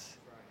us.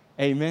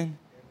 Amen?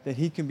 That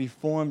He can be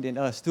formed in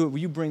us. Stuart, will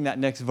you bring that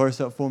next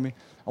verse up for me?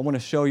 I want to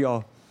show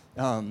y'all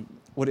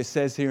what it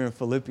says here in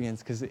Philippians,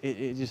 because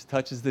it just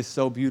touches this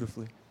so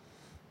beautifully.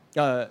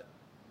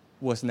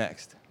 What's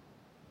next?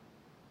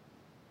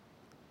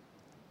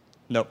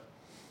 Nope.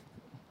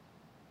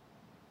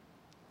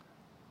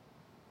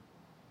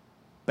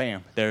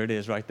 Bam, there it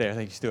is right there.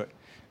 Thank you, Stuart.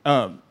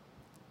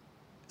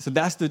 So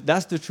that's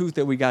the truth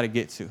that we got to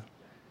get to.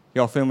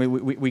 Y'all feel me?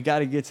 We got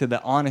to get to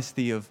the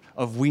honesty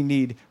of we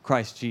need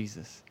Christ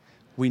Jesus.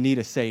 We need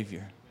a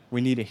Savior.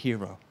 We need a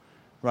hero,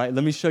 right?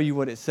 Let me show you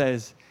what it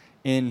says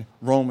in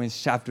Romans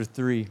chapter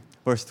 3,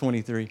 verse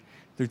 23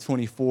 through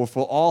 24.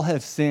 For all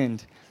have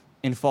sinned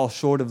and fall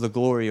short of the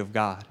glory of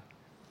God,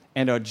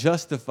 and are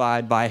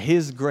justified by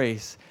His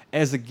grace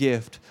as a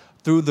gift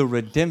through the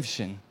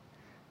redemption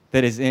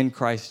that is in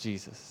Christ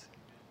Jesus.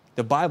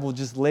 The Bible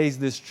just lays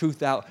this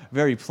truth out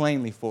very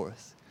plainly for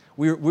us.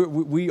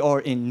 We are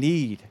in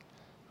need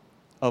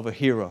of a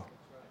hero.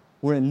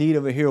 We're in need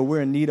of a hero.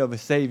 We're in need of a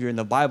Savior, and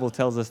the Bible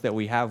tells us that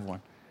we have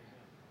one.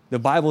 The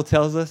Bible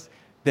tells us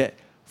that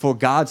for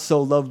God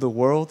so loved the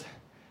world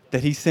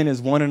that He sent His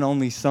one and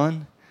only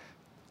Son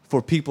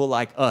for people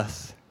like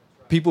us,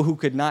 people who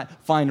could not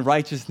find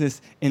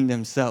righteousness in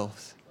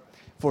themselves.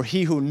 For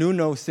He who knew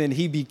no sin,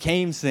 He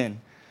became sin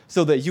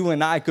so that you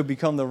and I could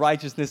become the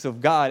righteousness of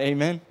God.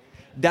 Amen?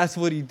 That's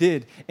what He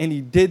did, and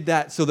He did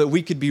that so that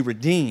we could be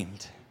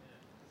redeemed.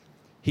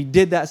 He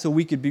did that so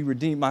we could be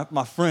redeemed.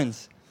 My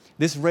friends,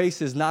 this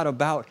race is not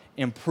about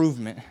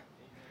improvement.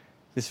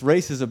 This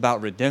race is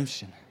about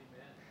redemption.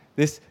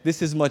 This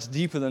is much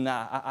deeper than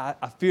that.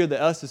 I fear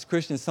that us as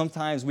Christians,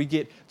 sometimes we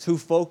get too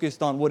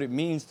focused on what it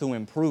means to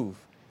improve,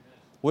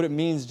 what it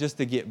means just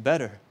to get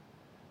better.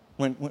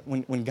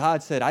 When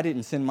God said, I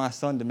didn't send my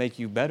Son to make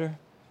you better,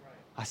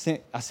 I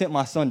sent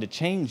my Son to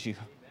change you,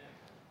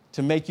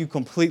 to make you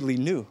completely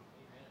new.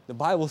 The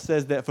Bible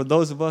says that for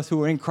those of us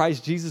who are in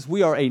Christ Jesus,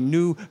 we are a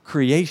new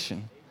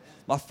creation.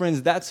 My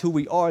friends, that's who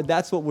we are.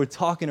 That's what we're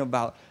talking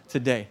about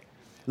today.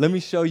 Let me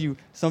show you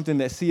something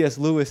that C.S.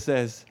 Lewis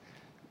says,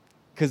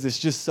 because it's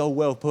just so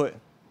well put.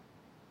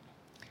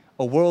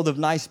 A world of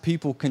nice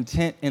people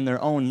content in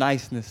their own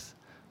niceness,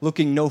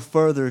 looking no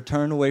further,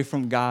 turn away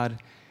from God,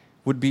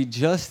 would be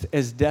just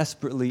as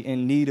desperately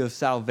in need of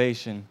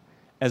salvation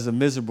as a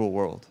miserable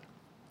world,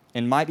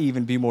 and might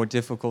even be more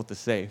difficult to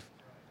save.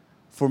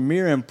 For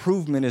mere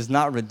improvement is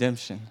not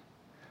redemption,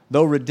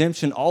 though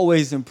redemption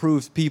always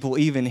improves people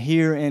even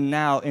here and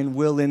now and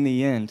will in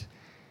the end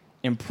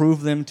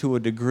improve them to a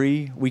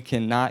degree we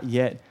cannot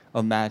yet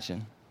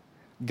imagine.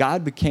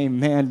 God became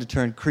man to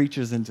turn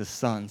creatures into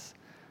sons,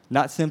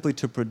 not simply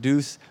to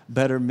produce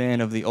better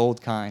men of the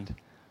old kind,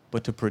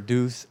 but to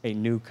produce a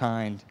new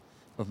kind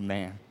of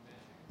man.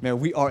 Man,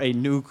 we are a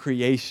new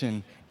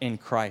creation in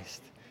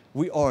Christ.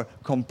 We are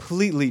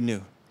completely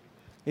new.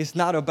 It's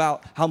not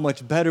about how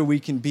much better we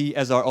can be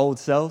as our old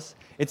selves.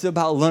 It's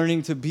about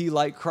learning to be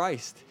like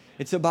Christ.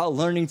 It's about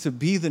learning to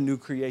be the new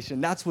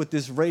creation. That's what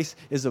this race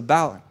is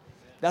about.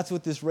 That's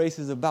what this race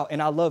is about.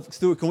 And I love,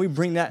 Stuart, can we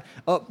bring that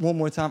up one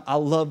more time? I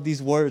love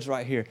these words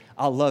right here.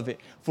 I love it.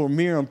 For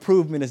mere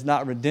improvement is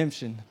not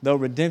redemption, though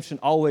redemption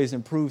always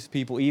improves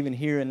people, even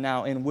here and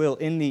now, and will,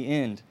 in the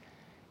end,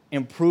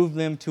 improve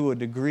them to a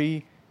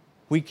degree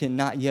we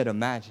cannot yet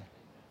imagine.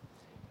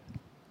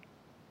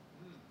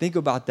 Think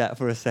about that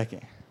for a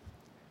second.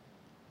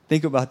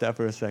 Think about that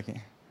for a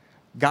second.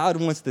 God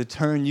wants to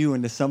turn you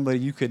into somebody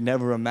you could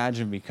never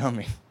imagine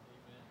becoming.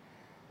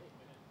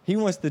 He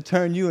wants to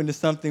turn you into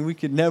something we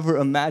could never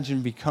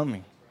imagine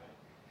becoming.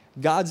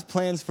 God's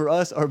plans for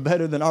us are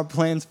better than our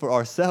plans for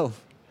ourselves.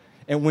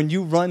 And when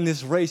you run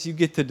this race, you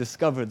get to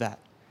discover that.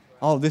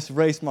 Oh, this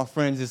race, my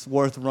friends, is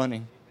worth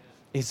running.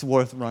 It's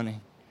worth running.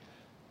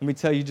 Let me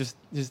tell you just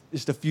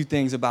a few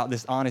things about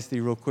this honesty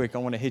real quick. I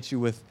want to hit you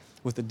with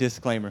a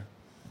disclaimer.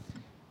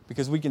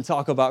 Because we can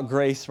talk about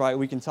grace, right?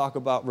 We can talk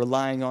about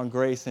relying on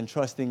grace and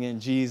trusting in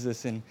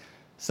Jesus. And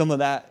some of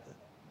that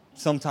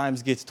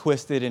sometimes gets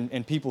twisted,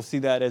 and people see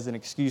that as an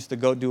excuse to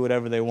go do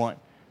whatever they want,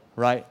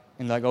 right?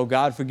 And like, oh,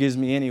 God forgives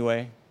me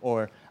anyway,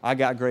 or I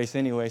got grace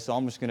anyway, so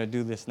I'm just going to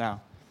do this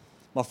now.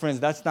 My friends,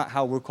 that's not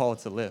how we're called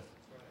to live.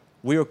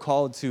 We are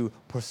called to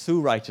pursue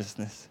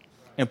righteousness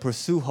and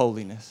pursue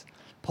holiness.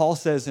 Paul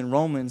says in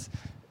Romans,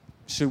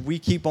 should we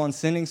keep on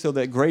sinning so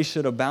that grace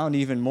should abound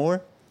even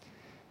more?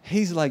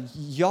 He's like,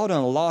 y'all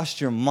done lost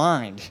your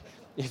mind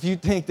if you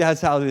think that's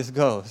how this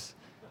goes.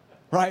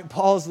 Right?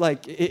 Paul's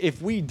like,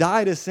 if we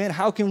die to sin,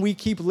 how can we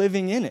keep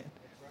living in it?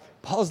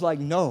 Paul's like,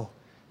 no,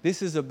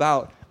 this is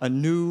about a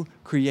new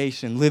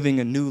creation, living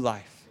a new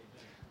life.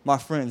 My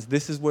friends,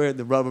 this is where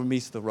the rubber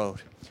meets the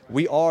road.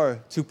 We are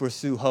to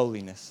pursue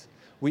holiness.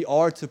 We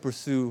are to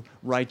pursue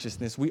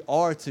righteousness. We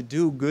are to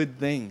do good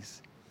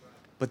things.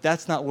 But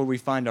that's not where we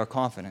find our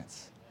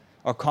confidence.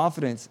 Our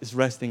confidence is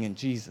resting in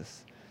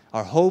Jesus.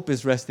 Our hope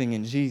is resting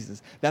in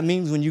Jesus. That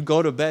means when you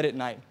go to bed at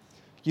night,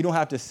 you don't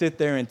have to sit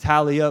there and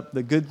tally up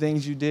the good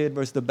things you did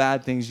versus the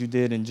bad things you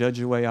did and judge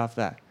your way off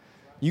that.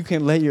 You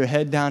can lay your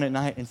head down at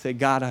night and say,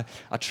 God,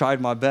 I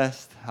tried my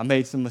best. I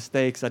made some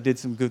mistakes. I did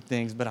some good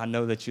things, but I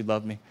know that you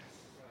love me.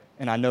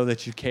 And I know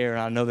that you care.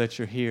 And I know that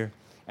you're here.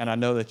 And I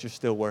know that you're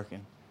still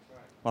working.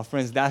 My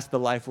friends, that's the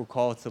life we're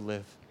called to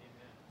live.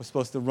 We're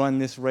supposed to run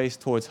this race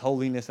towards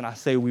holiness. And I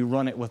say we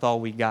run it with all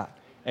we got.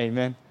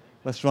 Amen.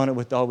 Let's run it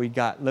with all we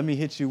got. Let me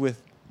hit you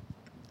with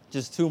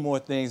just two more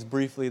things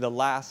briefly. The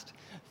last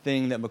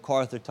thing that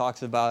MacArthur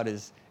talks about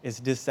is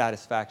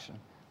dissatisfaction.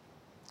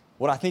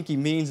 What I think he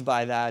means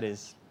by that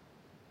is,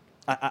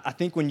 I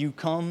think when you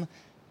come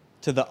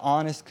to the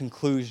honest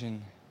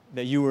conclusion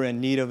that you are in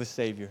need of a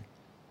Savior,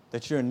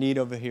 that you're in need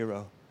of a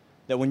hero,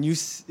 that when you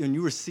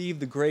receive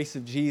the grace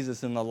of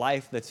Jesus and the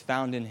life that's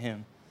found in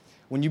Him,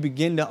 when you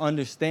begin to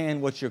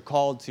understand what you're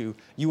called to,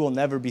 you will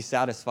never be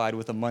satisfied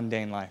with a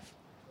mundane life.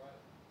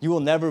 You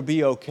will never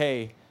be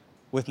okay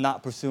with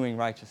not pursuing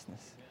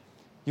righteousness.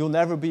 You'll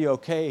never be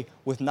okay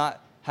with not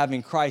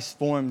having Christ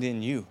formed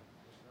in you.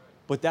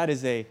 But that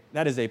is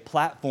a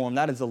platform,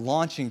 that is a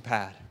launching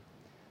pad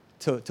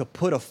to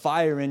put a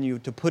fire in you,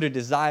 to put a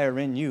desire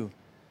in you,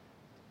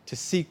 to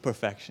seek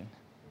perfection,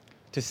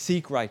 to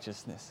seek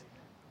righteousness,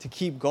 to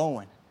keep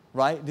going,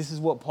 right? This is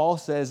what Paul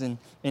says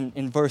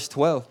in verse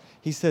 12.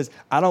 He says,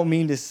 I don't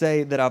mean to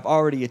say that I've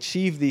already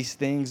achieved these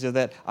things or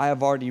that I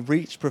have already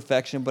reached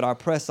perfection, but I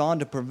press on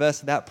to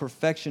possess that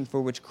perfection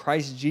for which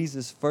Christ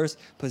Jesus first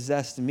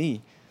possessed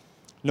me.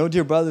 No,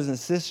 dear brothers and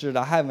sisters,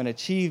 I haven't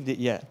achieved it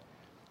yet,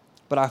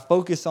 but I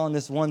focus on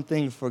this one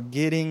thing,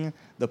 forgetting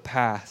the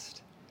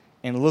past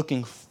and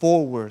looking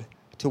forward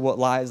to what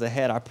lies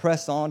ahead. I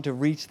press on to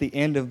reach the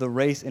end of the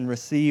race and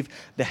receive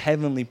the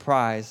heavenly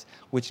prize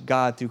which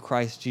God through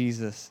Christ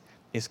Jesus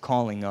is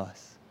calling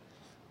us.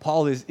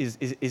 Paul is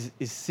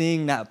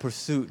seeing that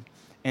pursuit,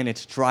 and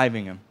it's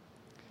driving him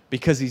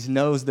because he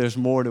knows there's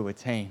more to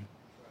attain.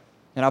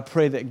 And I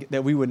pray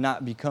that we would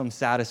not become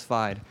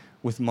satisfied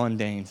with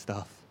mundane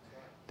stuff,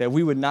 that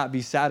we would not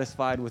be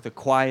satisfied with a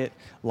quiet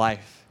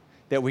life,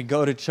 that we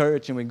go to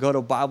church and we go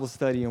to Bible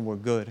study and we're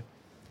good.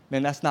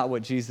 Man, that's not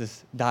what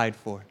Jesus died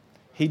for.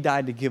 He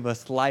died to give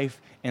us life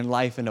and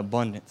life in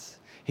abundance.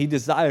 He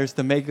desires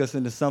to make us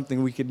into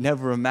something we could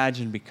never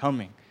imagine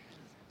becoming.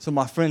 So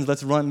my friends,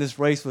 let's run this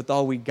race with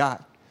all we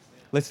got.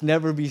 Let's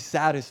never be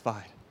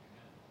satisfied.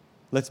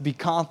 Let's be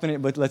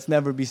confident, but let's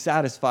never be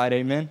satisfied.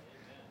 Amen?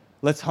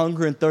 Let's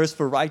hunger and thirst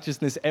for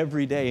righteousness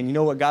every day. And you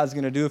know what God's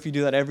going to do if you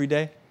do that every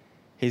day?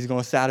 He's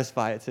going to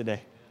satisfy it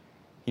today.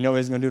 You know what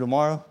He's going to do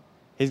tomorrow?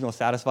 He's going to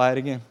satisfy it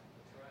again.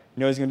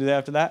 You know what He's going to do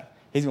after that?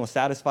 He's going to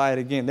satisfy it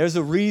again. There's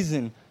a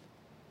reason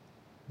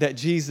that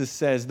Jesus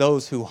says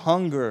those who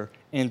hunger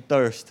and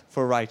thirst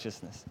for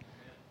righteousness.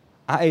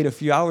 I ate a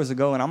few hours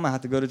ago, and I'm going to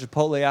have to go to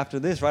Chipotle after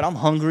this, right? I'm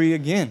hungry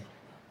again.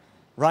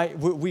 right?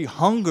 We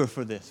hunger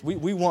for this.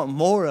 We want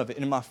more of it.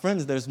 And my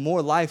friends, there's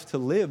more life to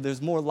live.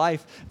 There's more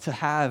life to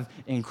have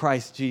in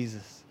Christ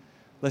Jesus.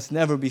 Let's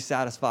never be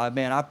satisfied.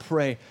 Man, I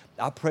pray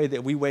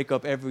that we wake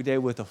up every day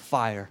with a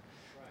fire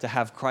to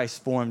have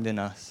Christ formed in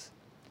us.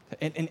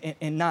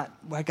 And not,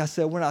 like I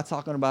said, we're not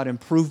talking about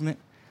improvement.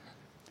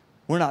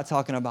 We're not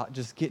talking about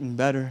just getting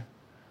better.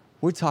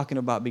 We're talking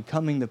about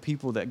becoming the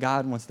people that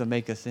God wants to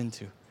make us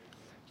into.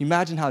 You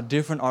imagine how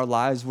different our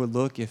lives would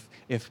look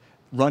if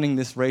running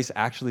this race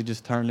actually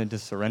just turned into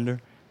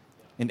surrender.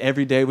 And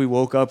every day we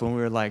woke up and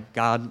we were like,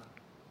 God,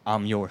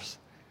 I'm yours.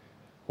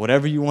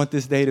 Whatever you want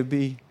this day to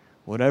be,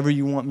 whatever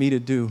you want me to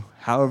do,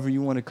 however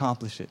you want to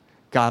accomplish it,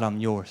 God, I'm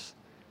yours.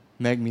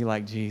 Make me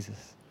like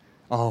Jesus.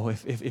 Oh,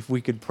 if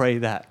we could pray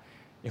that.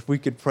 If we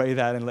could pray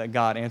that and let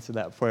God answer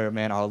that prayer,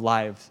 man, our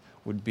lives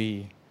would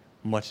be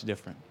much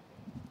different.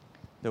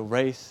 The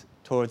race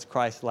towards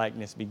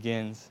Christ-likeness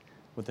begins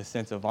with a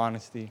sense of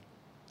honesty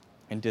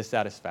and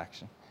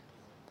dissatisfaction.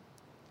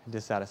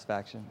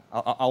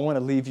 I want to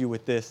leave you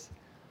with this.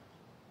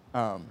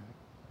 I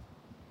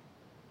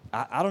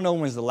don't know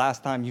when's the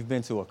last time you've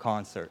been to a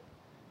concert.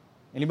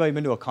 Anybody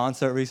been to a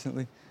concert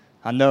recently?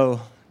 I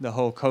know the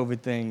whole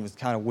COVID thing was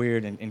kind of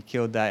weird and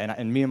killed that.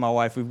 And me and my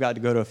wife, we've got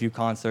to go to a few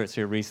concerts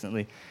here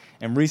recently.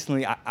 And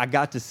recently, I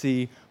got to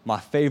see my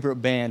favorite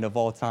band of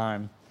all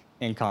time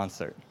in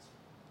concert.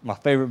 My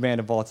favorite band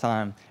of all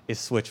time is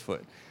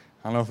Switchfoot.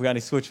 I don't know if we got any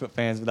Switchfoot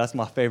fans, but that's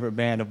my favorite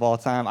band of all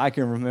time. I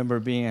can remember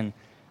being,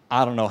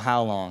 I don't know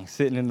how long,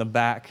 sitting in the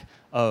back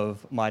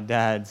of my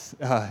dad's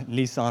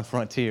Nissan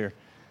Frontier,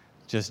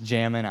 just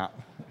jamming out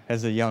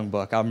as a young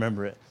buck. I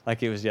remember it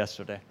like it was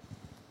yesterday.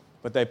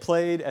 But they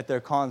played at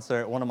their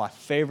concert one of my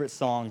favorite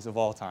songs of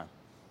all time.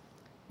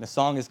 The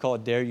song is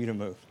called Dare You to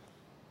Move.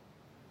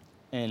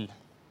 And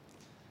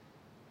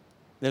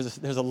there's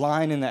a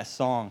line in that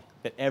song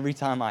that every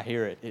time I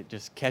hear it, it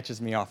just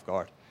catches me off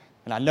guard.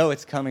 And I know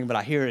it's coming, but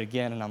I hear it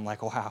again, and I'm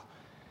like, wow.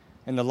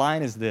 And the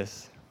line is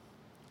this,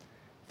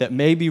 that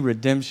maybe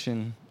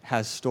redemption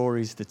has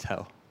stories to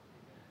tell.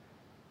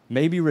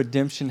 Maybe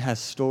redemption has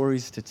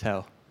stories to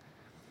tell.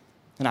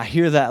 And I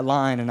hear that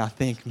line, and I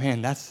think,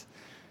 man, that's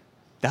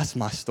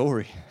my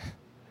story.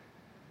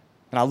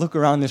 And I look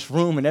around this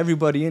room, and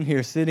everybody in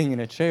here sitting in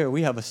a chair,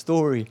 we have a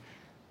story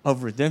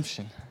of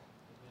redemption.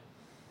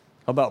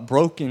 About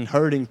broken,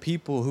 hurting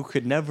people who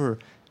could never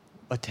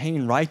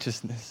attain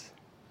righteousness.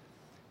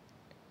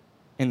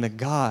 And the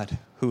God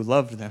who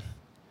loved them.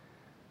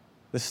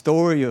 The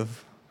story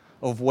of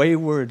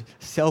wayward,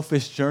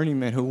 selfish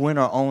journeymen who went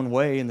our own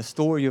way, and the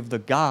story of the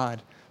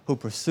God who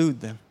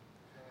pursued them.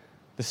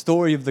 The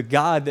story of the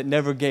God that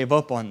never gave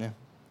up on them.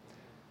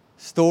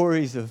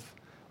 Stories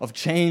of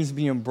chains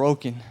being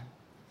broken.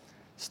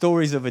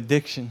 Stories of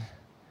addiction.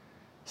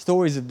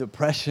 Stories of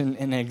depression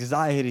and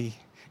anxiety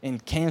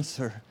and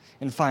cancer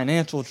and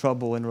financial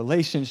trouble and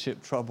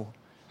relationship trouble.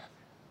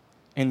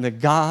 And the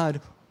God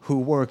who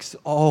works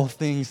all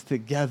things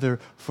together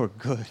for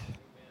good.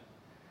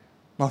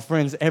 My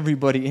friends,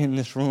 everybody in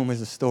this room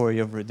is a story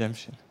of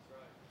redemption.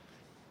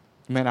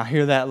 Man, I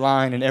hear that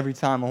line, and every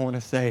time I want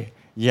to say,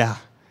 yeah,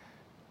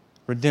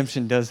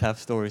 redemption does have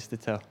stories to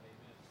tell.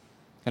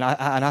 And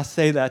I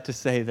say that to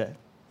say that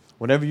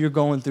whatever you're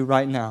going through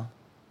right now,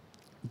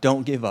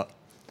 don't give up.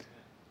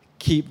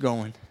 Keep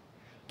going.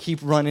 Keep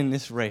running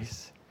this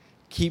race.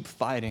 Keep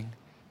fighting.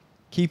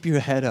 Keep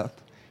your head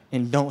up,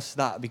 and don't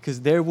stop,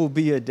 because there will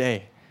be a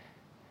day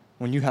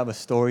when you have a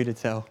story to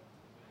tell.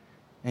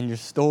 And your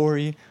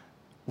story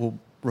will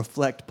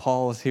reflect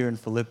Paul's here in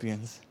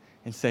Philippians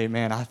and say,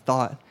 man, I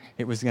thought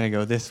it was going to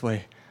go this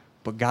way,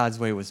 but God's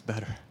way was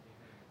better.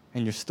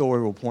 And your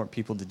story will point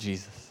people to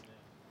Jesus.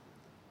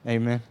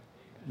 Amen.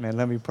 Man,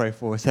 let me pray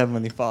for us.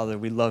 Heavenly Father,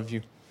 we love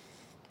you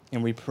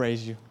and we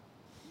praise you.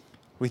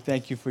 We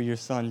thank you for your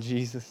son,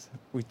 Jesus.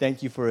 We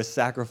thank you for his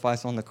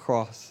sacrifice on the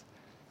cross.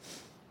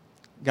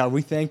 God,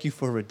 we thank you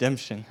for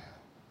redemption.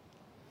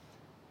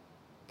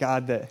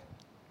 God,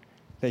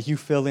 that you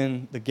fill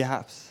in the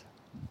gaps.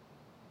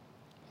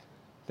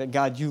 That,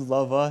 God, you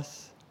love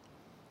us.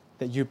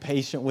 That you're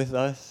patient with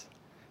us.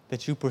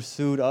 That you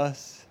pursued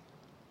us.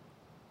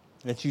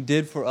 That you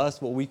did for us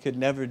what we could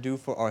never do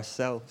for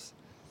ourselves.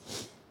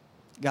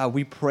 God,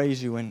 we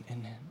praise you and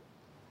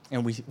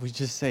we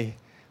just say,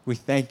 we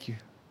thank you.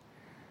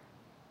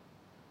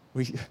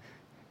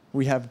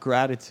 We have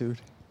gratitude.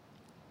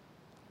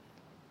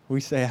 We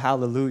say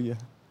hallelujah.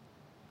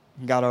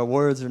 God, our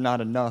words are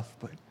not enough,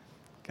 but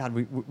God,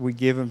 we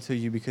give them to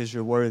you because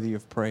you're worthy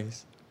of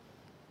praise.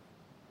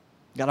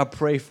 God, I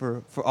pray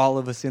for all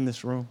of us in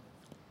this room.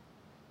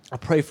 I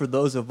pray for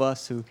those of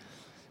us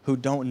who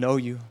don't know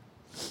you,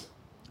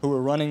 who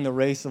are running the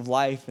race of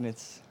life, and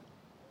it's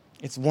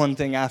one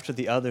thing after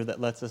the other that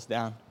lets us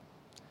down.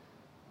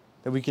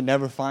 That we can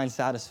never find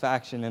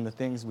satisfaction in the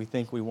things we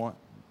think we want.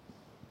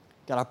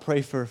 God, I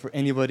pray for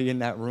anybody in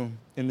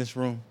this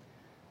room,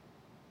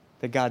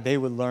 that God, they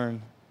would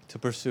learn to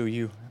pursue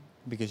you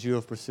because you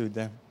have pursued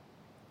them.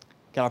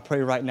 God, I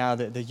pray right now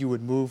that you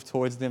would move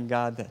towards them,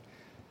 God,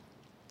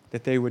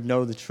 that they would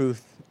know the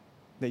truth,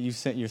 that you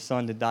sent your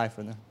son to die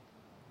for them.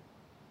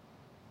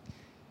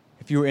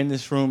 If you are in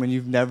this room and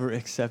you've never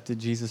accepted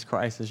Jesus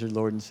Christ as your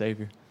Lord and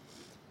Savior,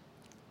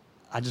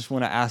 I just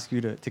want to ask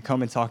you to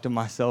come and talk to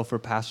myself or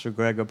Pastor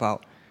Greg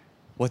about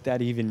what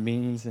that even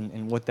means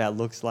and what that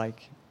looks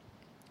like.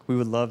 We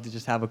would love to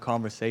just have a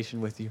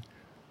conversation with you.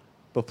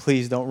 But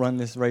please don't run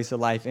this race of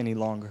life any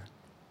longer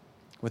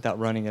without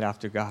running it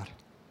after God.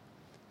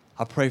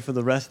 I pray for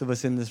the rest of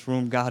us in this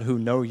room, God, who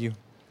know you.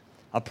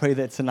 I pray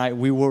that tonight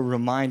we were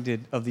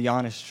reminded of the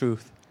honest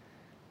truth,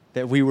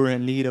 that we were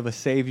in need of a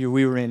Savior,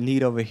 we were in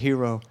need of a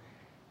hero,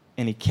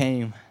 and He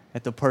came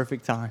at the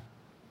perfect time,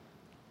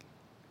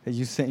 that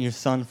you sent your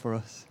Son for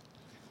us.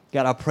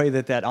 God, I pray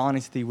that that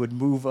honesty would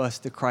move us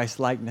to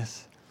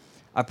Christ-likeness.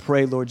 I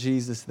pray, Lord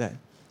Jesus,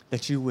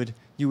 that you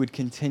would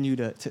continue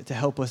to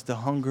help us to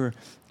hunger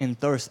and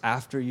thirst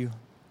after you,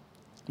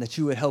 that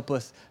you would help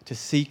us to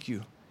seek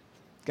you,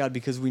 God,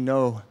 because we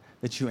know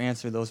that you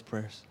answer those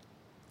prayers.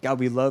 God,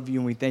 we love you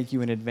and we thank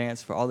you in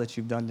advance for all that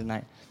you've done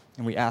tonight.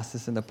 And we ask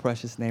this in the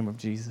precious name of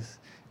Jesus.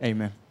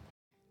 Amen.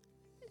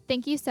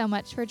 Thank you so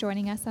much for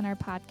joining us on our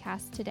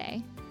podcast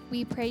today.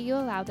 We pray you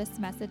allow this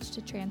message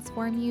to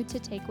transform you to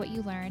take what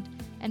you learned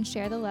and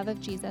share the love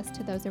of Jesus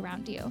to those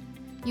around you.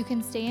 You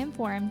can stay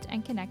informed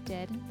and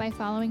connected by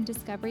following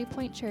Discovery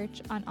Point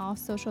Church on all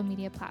social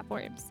media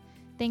platforms.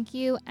 Thank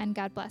you, and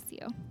God bless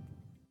you.